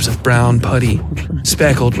globs of brown putty,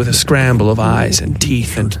 speckled with a scramble of eyes and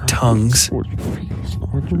teeth and tongues.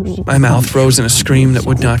 My mouth froze in a scream that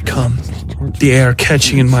would not come, the air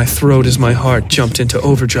catching in my throat as my heart jumped into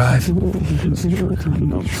overdrive.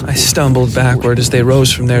 I stumbled backward as they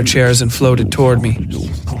rose from their chairs and floated toward me.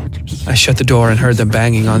 I shut the door and heard them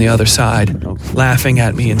banging on the other side, laughing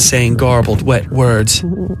at me and saying garbled, wet words.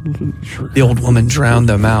 The old woman drowned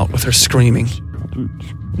them out with her screaming.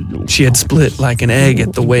 She had split like an egg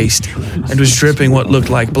at the waist and was dripping what looked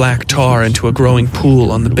like black tar into a growing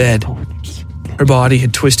pool on the bed. Her body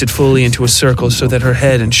had twisted fully into a circle so that her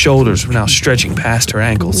head and shoulders were now stretching past her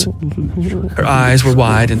ankles. Her eyes were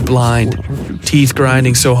wide and blind, teeth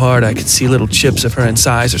grinding so hard I could see little chips of her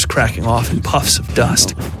incisors cracking off in puffs of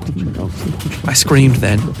dust. I screamed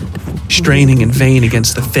then, straining in vain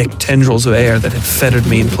against the thick tendrils of air that had fettered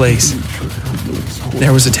me in place.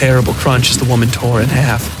 There was a terrible crunch as the woman tore in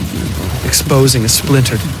half, exposing a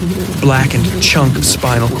splintered, blackened chunk of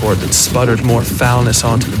spinal cord that sputtered more foulness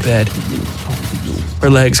onto the bed. Her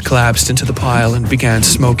legs collapsed into the pile and began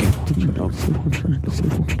smoking.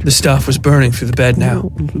 The stuff was burning through the bed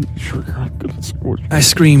now. I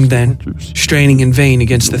screamed then, straining in vain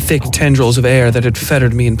against the thick tendrils of air that had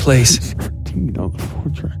fettered me in place.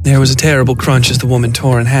 There was a terrible crunch as the woman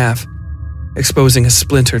tore in half, exposing a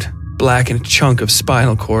splintered, blackened chunk of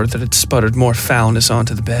spinal cord that had sputtered more foulness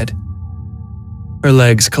onto the bed. Her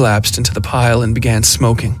legs collapsed into the pile and began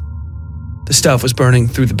smoking. The stuff was burning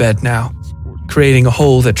through the bed now, creating a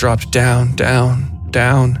hole that dropped down, down,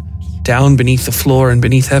 down, down beneath the floor and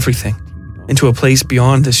beneath everything, into a place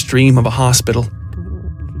beyond this dream of a hospital.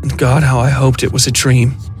 And God, how I hoped it was a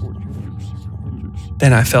dream.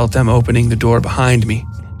 Then I felt them opening the door behind me.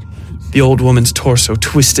 The old woman's torso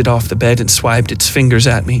twisted off the bed and swiped its fingers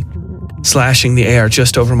at me, slashing the air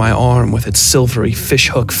just over my arm with its silvery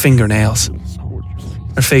fishhook fingernails.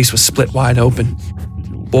 Her face was split wide open,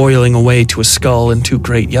 boiling away to a skull and two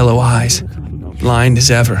great yellow eyes, blind as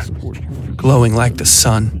ever, glowing like the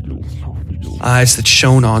sun. Eyes that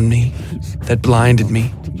shone on me, that blinded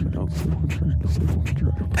me.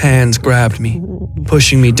 Hands grabbed me,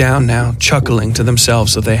 pushing me down now, chuckling to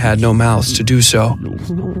themselves though they had no mouths to do so.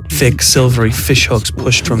 Thick, silvery fishhooks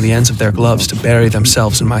pushed from the ends of their gloves to bury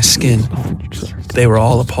themselves in my skin. They were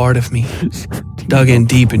all a part of me, dug in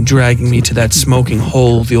deep and dragging me to that smoking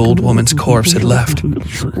hole the old woman's corpse had left.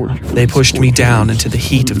 They pushed me down into the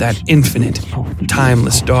heat of that infinite,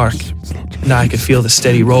 timeless dark, and I could feel the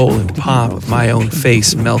steady roll and pop of my own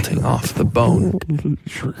face melting off the bone.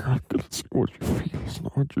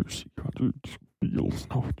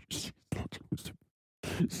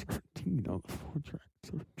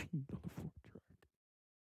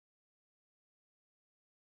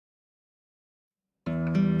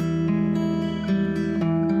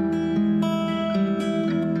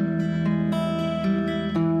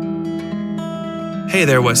 Hey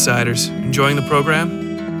there, Westsiders. Enjoying the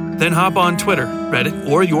program? Then hop on Twitter, Reddit,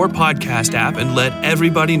 or your podcast app and let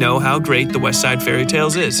everybody know how great the Westside Fairy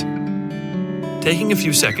Tales is. Taking a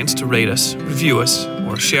few seconds to rate us, review us,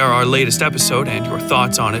 or share our latest episode and your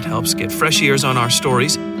thoughts on it helps get fresh ears on our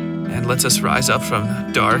stories and lets us rise up from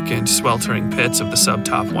the dark and sweltering pits of the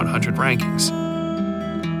sub-top 100 rankings.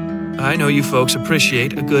 I know you folks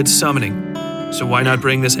appreciate a good summoning, so why not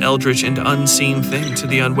bring this eldritch and unseen thing to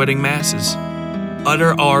the unwitting masses?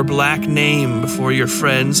 Utter our black name before your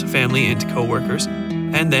friends, family, and coworkers,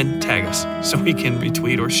 and then tag us so we can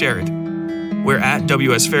retweet or share it. We're at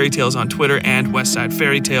WS Fairy Tales on Twitter and Westside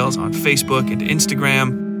Fairy Tales on Facebook and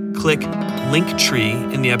Instagram. Click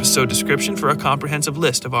Linktree in the episode description for a comprehensive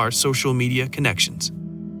list of our social media connections.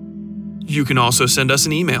 You can also send us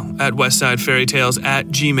an email at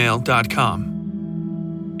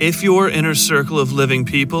westsidefairytales@gmail.com. If your inner circle of living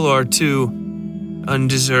people are too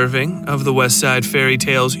undeserving of the West Side Fairy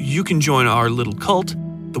Tales, you can join our little cult,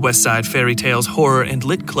 the West Side Fairy Tales Horror and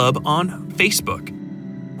Lit Club, on Facebook.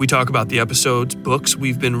 We talk about the episodes, books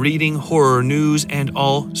we've been reading, horror news, and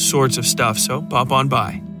all sorts of stuff, so pop on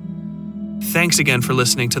by. Thanks again for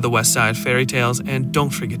listening to the West Side Fairy Tales, and don't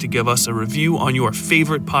forget to give us a review on your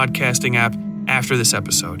favorite podcasting app after this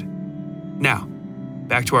episode. Now,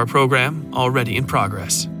 back to our program, already in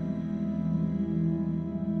progress.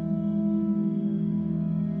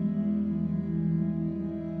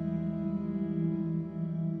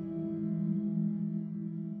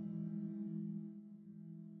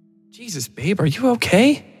 Jesus, babe, are you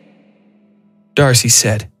okay? Darcy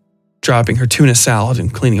said, dropping her tuna salad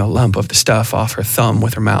and cleaning a lump of the stuff off her thumb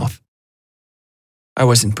with her mouth. I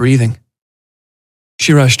wasn't breathing.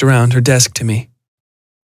 She rushed around her desk to me.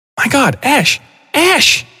 My God, Ash!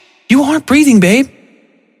 Ash! You aren't breathing, babe!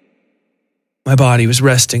 My body was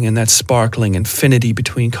resting in that sparkling infinity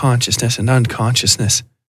between consciousness and unconsciousness.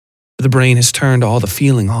 The brain has turned all the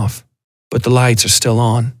feeling off, but the lights are still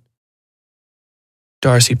on.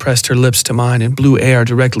 Darcy pressed her lips to mine and blew air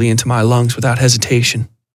directly into my lungs without hesitation.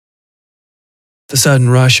 The sudden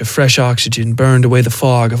rush of fresh oxygen burned away the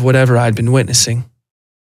fog of whatever I'd been witnessing.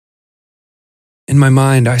 In my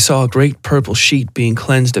mind, I saw a great purple sheet being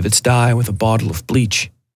cleansed of its dye with a bottle of bleach.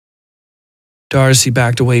 Darcy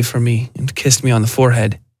backed away from me and kissed me on the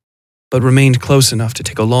forehead, but remained close enough to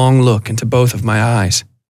take a long look into both of my eyes.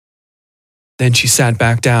 Then she sat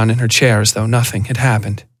back down in her chair as though nothing had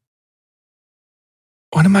happened.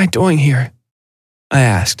 What am I doing here? I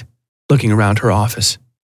asked, looking around her office.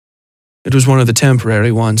 It was one of the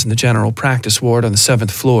temporary ones in the general practice ward on the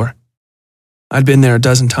 7th floor. I'd been there a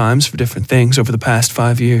dozen times for different things over the past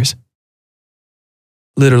 5 years.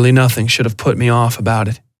 Literally nothing should have put me off about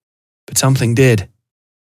it, but something did.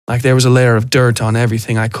 Like there was a layer of dirt on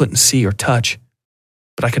everything I couldn't see or touch,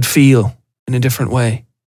 but I could feel in a different way.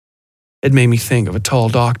 It made me think of a tall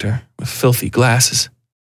doctor with filthy glasses.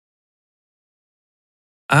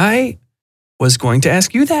 I was going to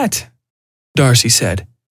ask you that, Darcy said.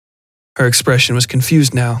 Her expression was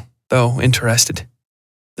confused now, though interested.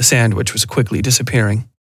 The sandwich was quickly disappearing.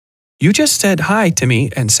 You just said hi to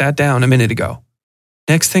me and sat down a minute ago.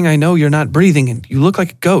 Next thing I know, you're not breathing and you look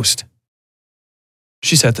like a ghost.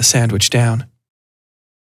 She set the sandwich down.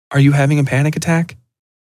 Are you having a panic attack?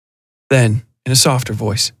 Then, in a softer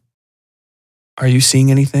voice, are you seeing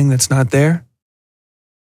anything that's not there?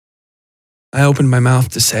 I opened my mouth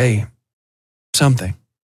to say something.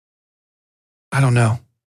 I don't know.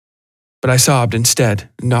 But I sobbed instead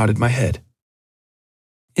and nodded my head.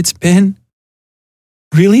 It's been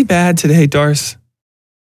really bad today, Darce,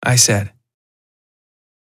 I said.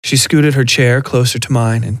 She scooted her chair closer to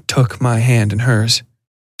mine and took my hand in hers,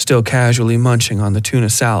 still casually munching on the tuna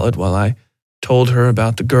salad while I told her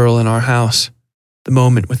about the girl in our house, the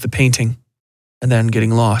moment with the painting, and then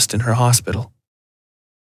getting lost in her hospital.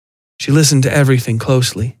 She listened to everything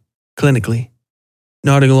closely, clinically,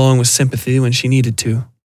 nodding along with sympathy when she needed to.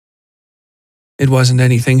 It wasn't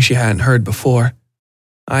anything she hadn't heard before.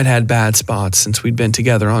 I'd had bad spots since we'd been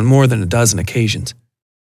together on more than a dozen occasions,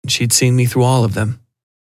 and she'd seen me through all of them.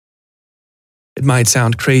 It might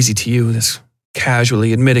sound crazy to you, this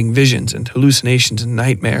casually admitting visions and hallucinations and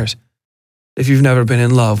nightmares, if you've never been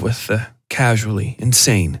in love with the casually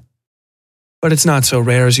insane. But it's not so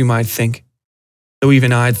rare as you might think, though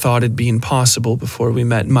even I'd thought it'd be impossible before we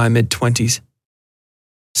met in my mid-20s.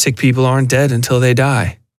 Sick people aren't dead until they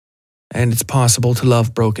die, and it's possible to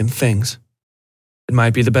love broken things. It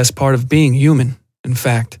might be the best part of being human, in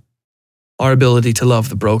fact, our ability to love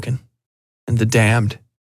the broken and the damned.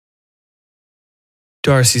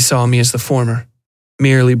 Darcy saw me as the former,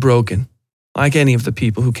 merely broken, like any of the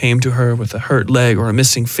people who came to her with a hurt leg or a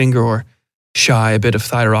missing finger or shy a bit of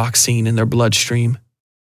thyroxine in their bloodstream.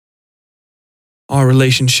 Our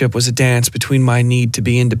relationship was a dance between my need to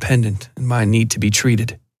be independent and my need to be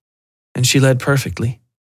treated, and she led perfectly,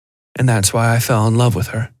 and that's why I fell in love with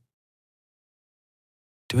her.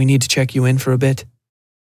 Do we need to check you in for a bit?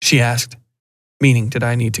 She asked, meaning did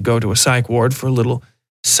I need to go to a psych ward for a little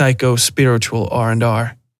psycho-spiritual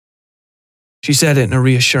R&R. She said it in a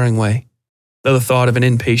reassuring way, though the thought of an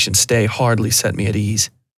inpatient stay hardly set me at ease.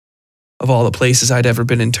 Of all the places I'd ever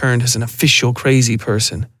been interned as an official crazy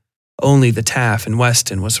person, only the TAF in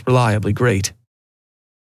Weston was reliably great.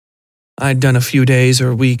 I'd done a few days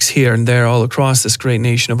or weeks here and there all across this great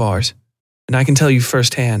nation of ours, and I can tell you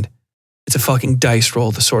firsthand, it's a fucking dice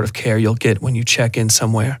roll the sort of care you'll get when you check in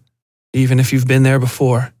somewhere, even if you've been there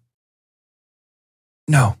before.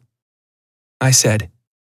 No, I said,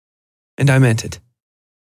 and I meant it.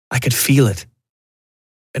 I could feel it.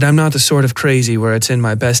 And I'm not the sort of crazy where it's in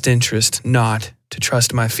my best interest not to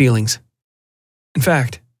trust my feelings. In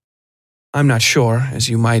fact, I'm not sure, as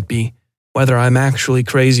you might be, whether I'm actually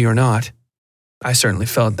crazy or not. I certainly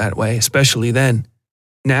felt that way, especially then.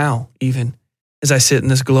 Now, even, as I sit in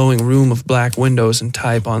this glowing room of black windows and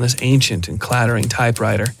type on this ancient and clattering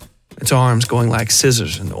typewriter, its arms going like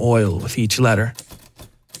scissors and oil with each letter.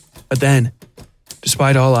 But then,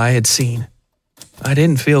 despite all I had seen, I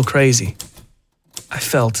didn't feel crazy. I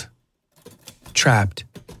felt trapped,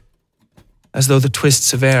 as though the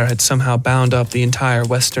twists of air had somehow bound up the entire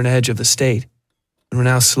western edge of the state and were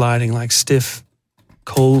now sliding like stiff,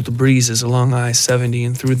 cold breezes along I-70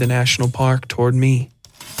 and through the national park toward me.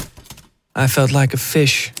 I felt like a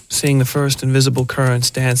fish seeing the first invisible currents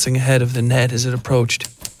dancing ahead of the net as it approached,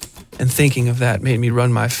 and thinking of that made me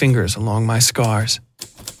run my fingers along my scars.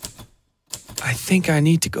 I think I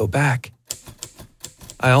need to go back.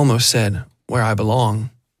 I almost said, where I belong.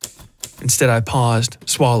 Instead, I paused,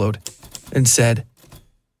 swallowed, and said,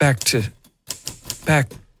 back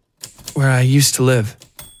where I used to live.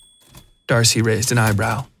 Darcy raised an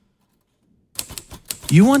eyebrow.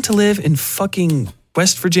 You want to live in fucking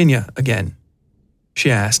West Virginia again?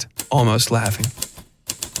 She asked, almost laughing.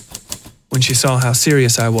 When she saw how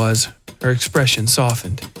serious I was, her expression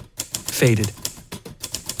softened, faded.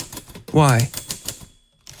 Why?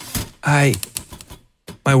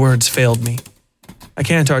 My words failed me. I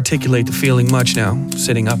can't articulate the feeling much now,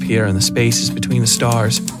 sitting up here in the spaces between the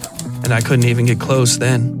stars, and I couldn't even get close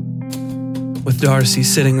then. With Darcy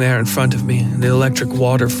sitting there in front of me and the electric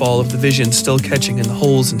waterfall of the vision still catching in the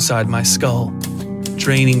holes inside my skull,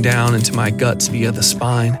 draining down into my guts via the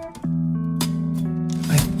spine.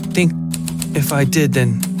 I think if I did,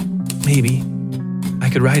 then maybe I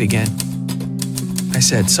could write again, I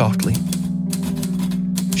said softly.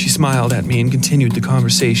 She smiled at me and continued the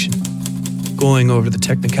conversation, going over the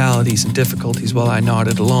technicalities and difficulties while I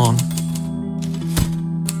nodded along.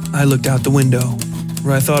 I looked out the window,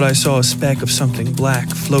 where I thought I saw a speck of something black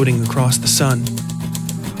floating across the sun.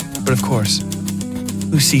 But of course,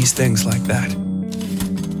 who sees things like that?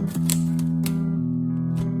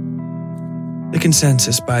 The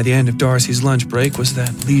consensus by the end of Darcy's lunch break was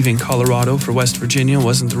that leaving Colorado for West Virginia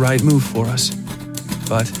wasn't the right move for us.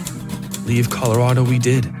 But leave Colorado we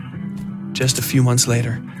did, just a few months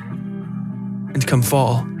later. And come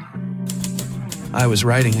fall, I was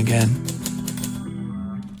writing again.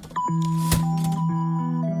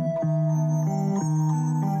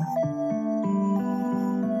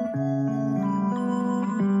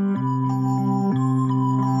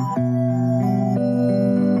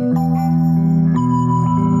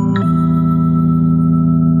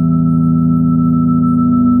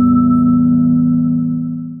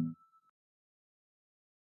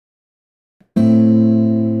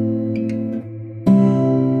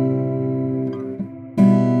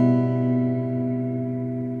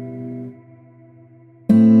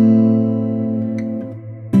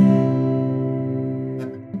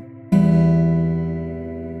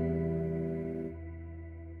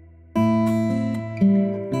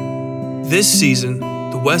 This season,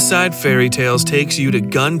 the West Side Fairy Tales takes you to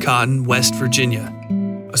Gun Cotton, West Virginia,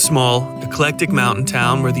 a small, eclectic mountain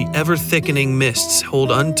town where the ever-thickening mists hold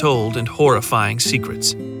untold and horrifying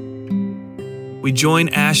secrets. We join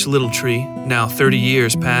Ash Littletree, now 30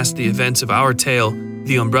 years past the events of our tale,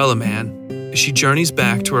 The Umbrella Man, as she journeys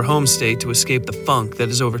back to her home state to escape the funk that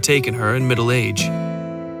has overtaken her in middle age.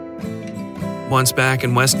 Once back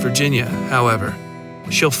in West Virginia, however,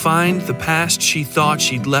 she'll find the past she thought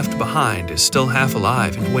she'd left behind is still half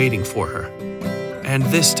alive and waiting for her. And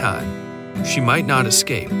this time, she might not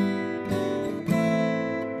escape.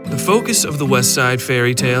 The focus of the West Side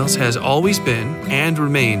Fairy Tales has always been, and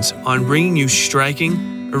remains, on bringing you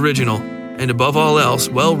striking, original, and above all else,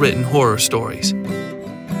 well-written horror stories.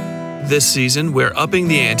 This season, we're upping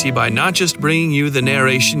the ante by not just bringing you the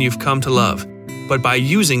narration you've come to love, but by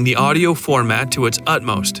using the audio format to its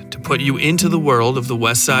utmost to put you into the world of the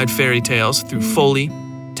West Side Fairy Tales through Foley,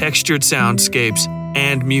 textured soundscapes,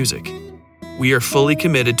 and music. We are fully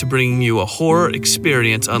committed to bringing you a horror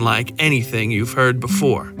experience unlike anything you've heard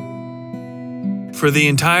before. For the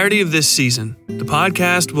entirety of this season, the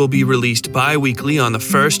podcast will be released bi-weekly on the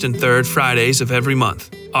first and third Fridays of every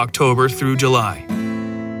month, October through July.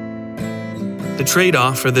 The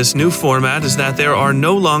trade-off for this new format is that there are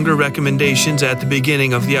no longer recommendations at the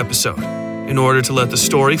beginning of the episode, in order to let the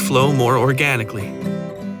story flow more organically.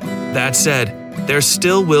 That said, there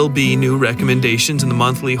still will be new recommendations in the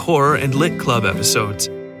monthly Horror and Lit Club episodes,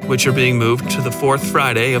 which are being moved to the fourth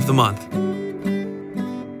Friday of the month.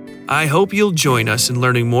 I hope you'll join us in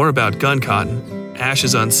learning more about Gun Cotton,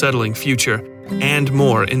 Ash's unsettling future, and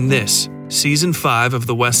more in this, Season 5 of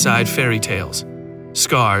the West Side Fairy Tales,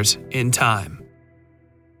 Scars in Time.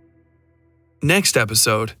 Next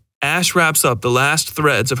episode, Ash wraps up the last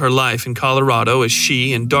threads of her life in Colorado as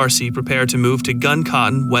she and Darcy prepare to move to Gun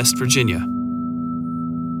Cotton, West Virginia.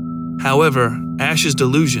 However, Ash's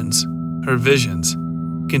delusions, her visions,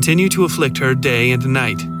 continue to afflict her day and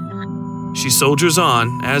night. She soldiers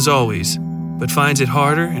on, as always, but finds it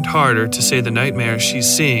harder and harder to say the nightmares she's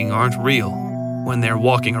seeing aren't real when they're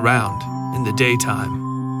walking around in the daytime.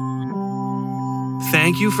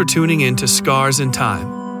 Thank you for tuning in to Scars in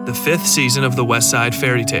Time, the 5th season of the West Side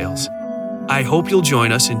Fairy Tales. I hope you'll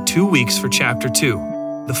join us in 2 weeks for Chapter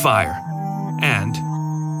 2, The Fire. And,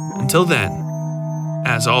 until then,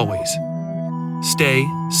 as always, stay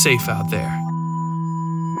safe out there.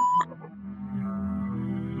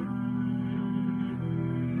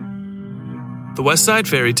 The West Side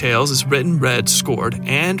Fairy Tales is written, read, scored,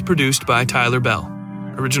 and produced by Tyler Bell.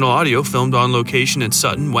 Original audio filmed on location in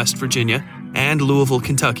Sutton, West Virginia, and Louisville,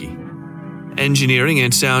 Kentucky. Engineering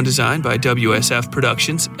and sound design by WSF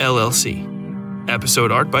Productions, LLC.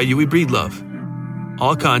 Episode art by Yui Breedlove.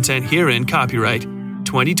 All content herein copyright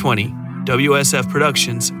 2020 WSF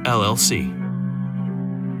Productions, LLC.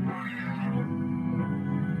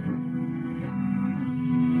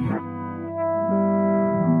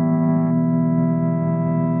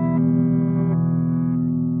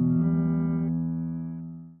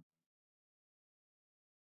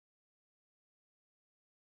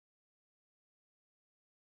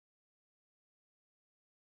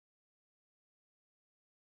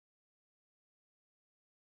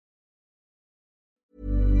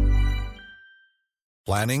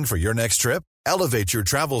 Planning for your next trip? Elevate your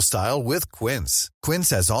travel style with Quince. Quince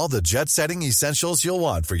has all the jet-setting essentials you'll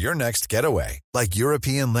want for your next getaway, like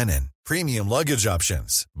European linen, premium luggage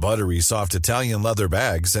options, buttery soft Italian leather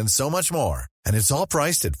bags, and so much more. And it's all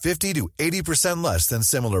priced at 50 to 80% less than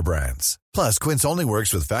similar brands. Plus, Quince only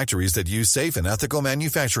works with factories that use safe and ethical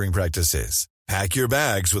manufacturing practices. Pack your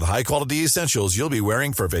bags with high-quality essentials you'll be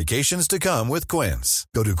wearing for vacations to come with Quince.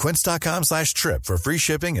 Go to quince.com/trip for free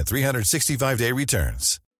shipping and 365-day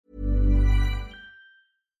returns.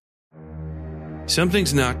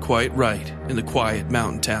 Something's not quite right in the quiet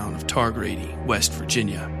mountain town of Targrady, West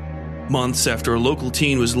Virginia. Months after a local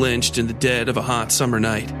teen was lynched in the dead of a hot summer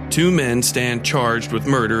night, 2 men stand charged with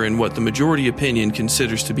murder in what the majority opinion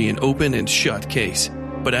considers to be an open and shut case.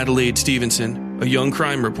 But Adelaide Stevenson, a young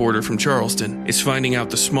crime reporter from Charleston, is finding out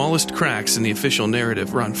the smallest cracks in the official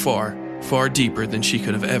narrative run far, far deeper than she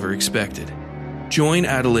could have ever expected. Join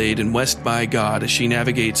Adelaide in West by God as she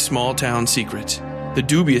navigates small-town secrets, the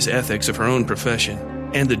dubious ethics of her own profession,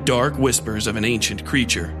 and the dark whispers of an ancient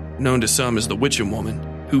creature, known to some as the Witchem Woman,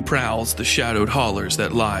 who prowls the shadowed hollers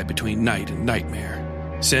that lie between night and nightmare.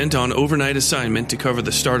 Sent on overnight assignment to cover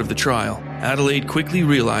the start of the trial, Adelaide quickly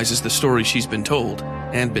realizes the story she's been told,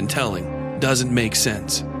 and been telling, doesn't make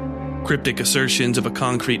sense. Cryptic assertions of a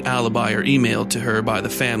concrete alibi are emailed to her by the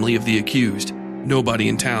family of the accused. Nobody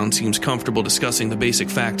in town seems comfortable discussing the basic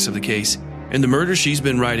facts of the case, and the murder she's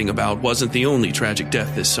been writing about wasn't the only tragic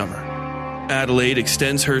death this summer. Adelaide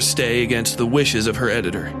extends her stay against the wishes of her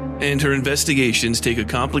editor, and her investigations take a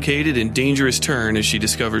complicated and dangerous turn as she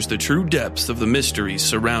discovers the true depths of the mysteries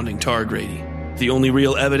surrounding Targrady. The only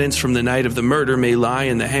real evidence from the night of the murder may lie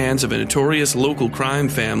in the hands of a notorious local crime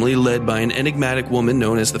family led by an enigmatic woman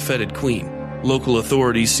known as the Fetid Queen. Local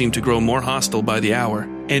authorities seem to grow more hostile by the hour,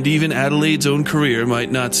 and even Adelaide's own career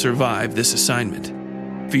might not survive this assignment.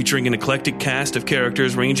 Featuring an eclectic cast of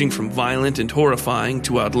characters ranging from violent and horrifying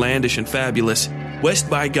to outlandish and fabulous, West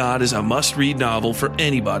by God is a must-read novel for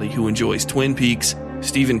anybody who enjoys Twin Peaks,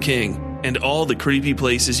 Stephen King, and all the creepy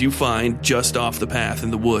places you find just off the path in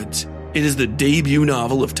the woods. It is the debut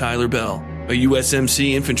novel of Tyler Bell, a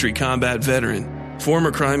USMC infantry combat veteran,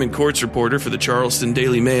 former crime and courts reporter for the Charleston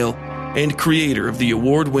Daily Mail, and creator of the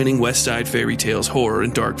award-winning West Side Fairy Tales horror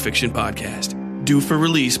and dark fiction podcast. Due for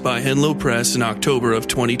release by Henlow Press in October of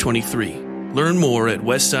 2023. Learn more at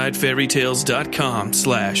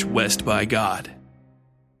westsidefairytales.com/westbygod.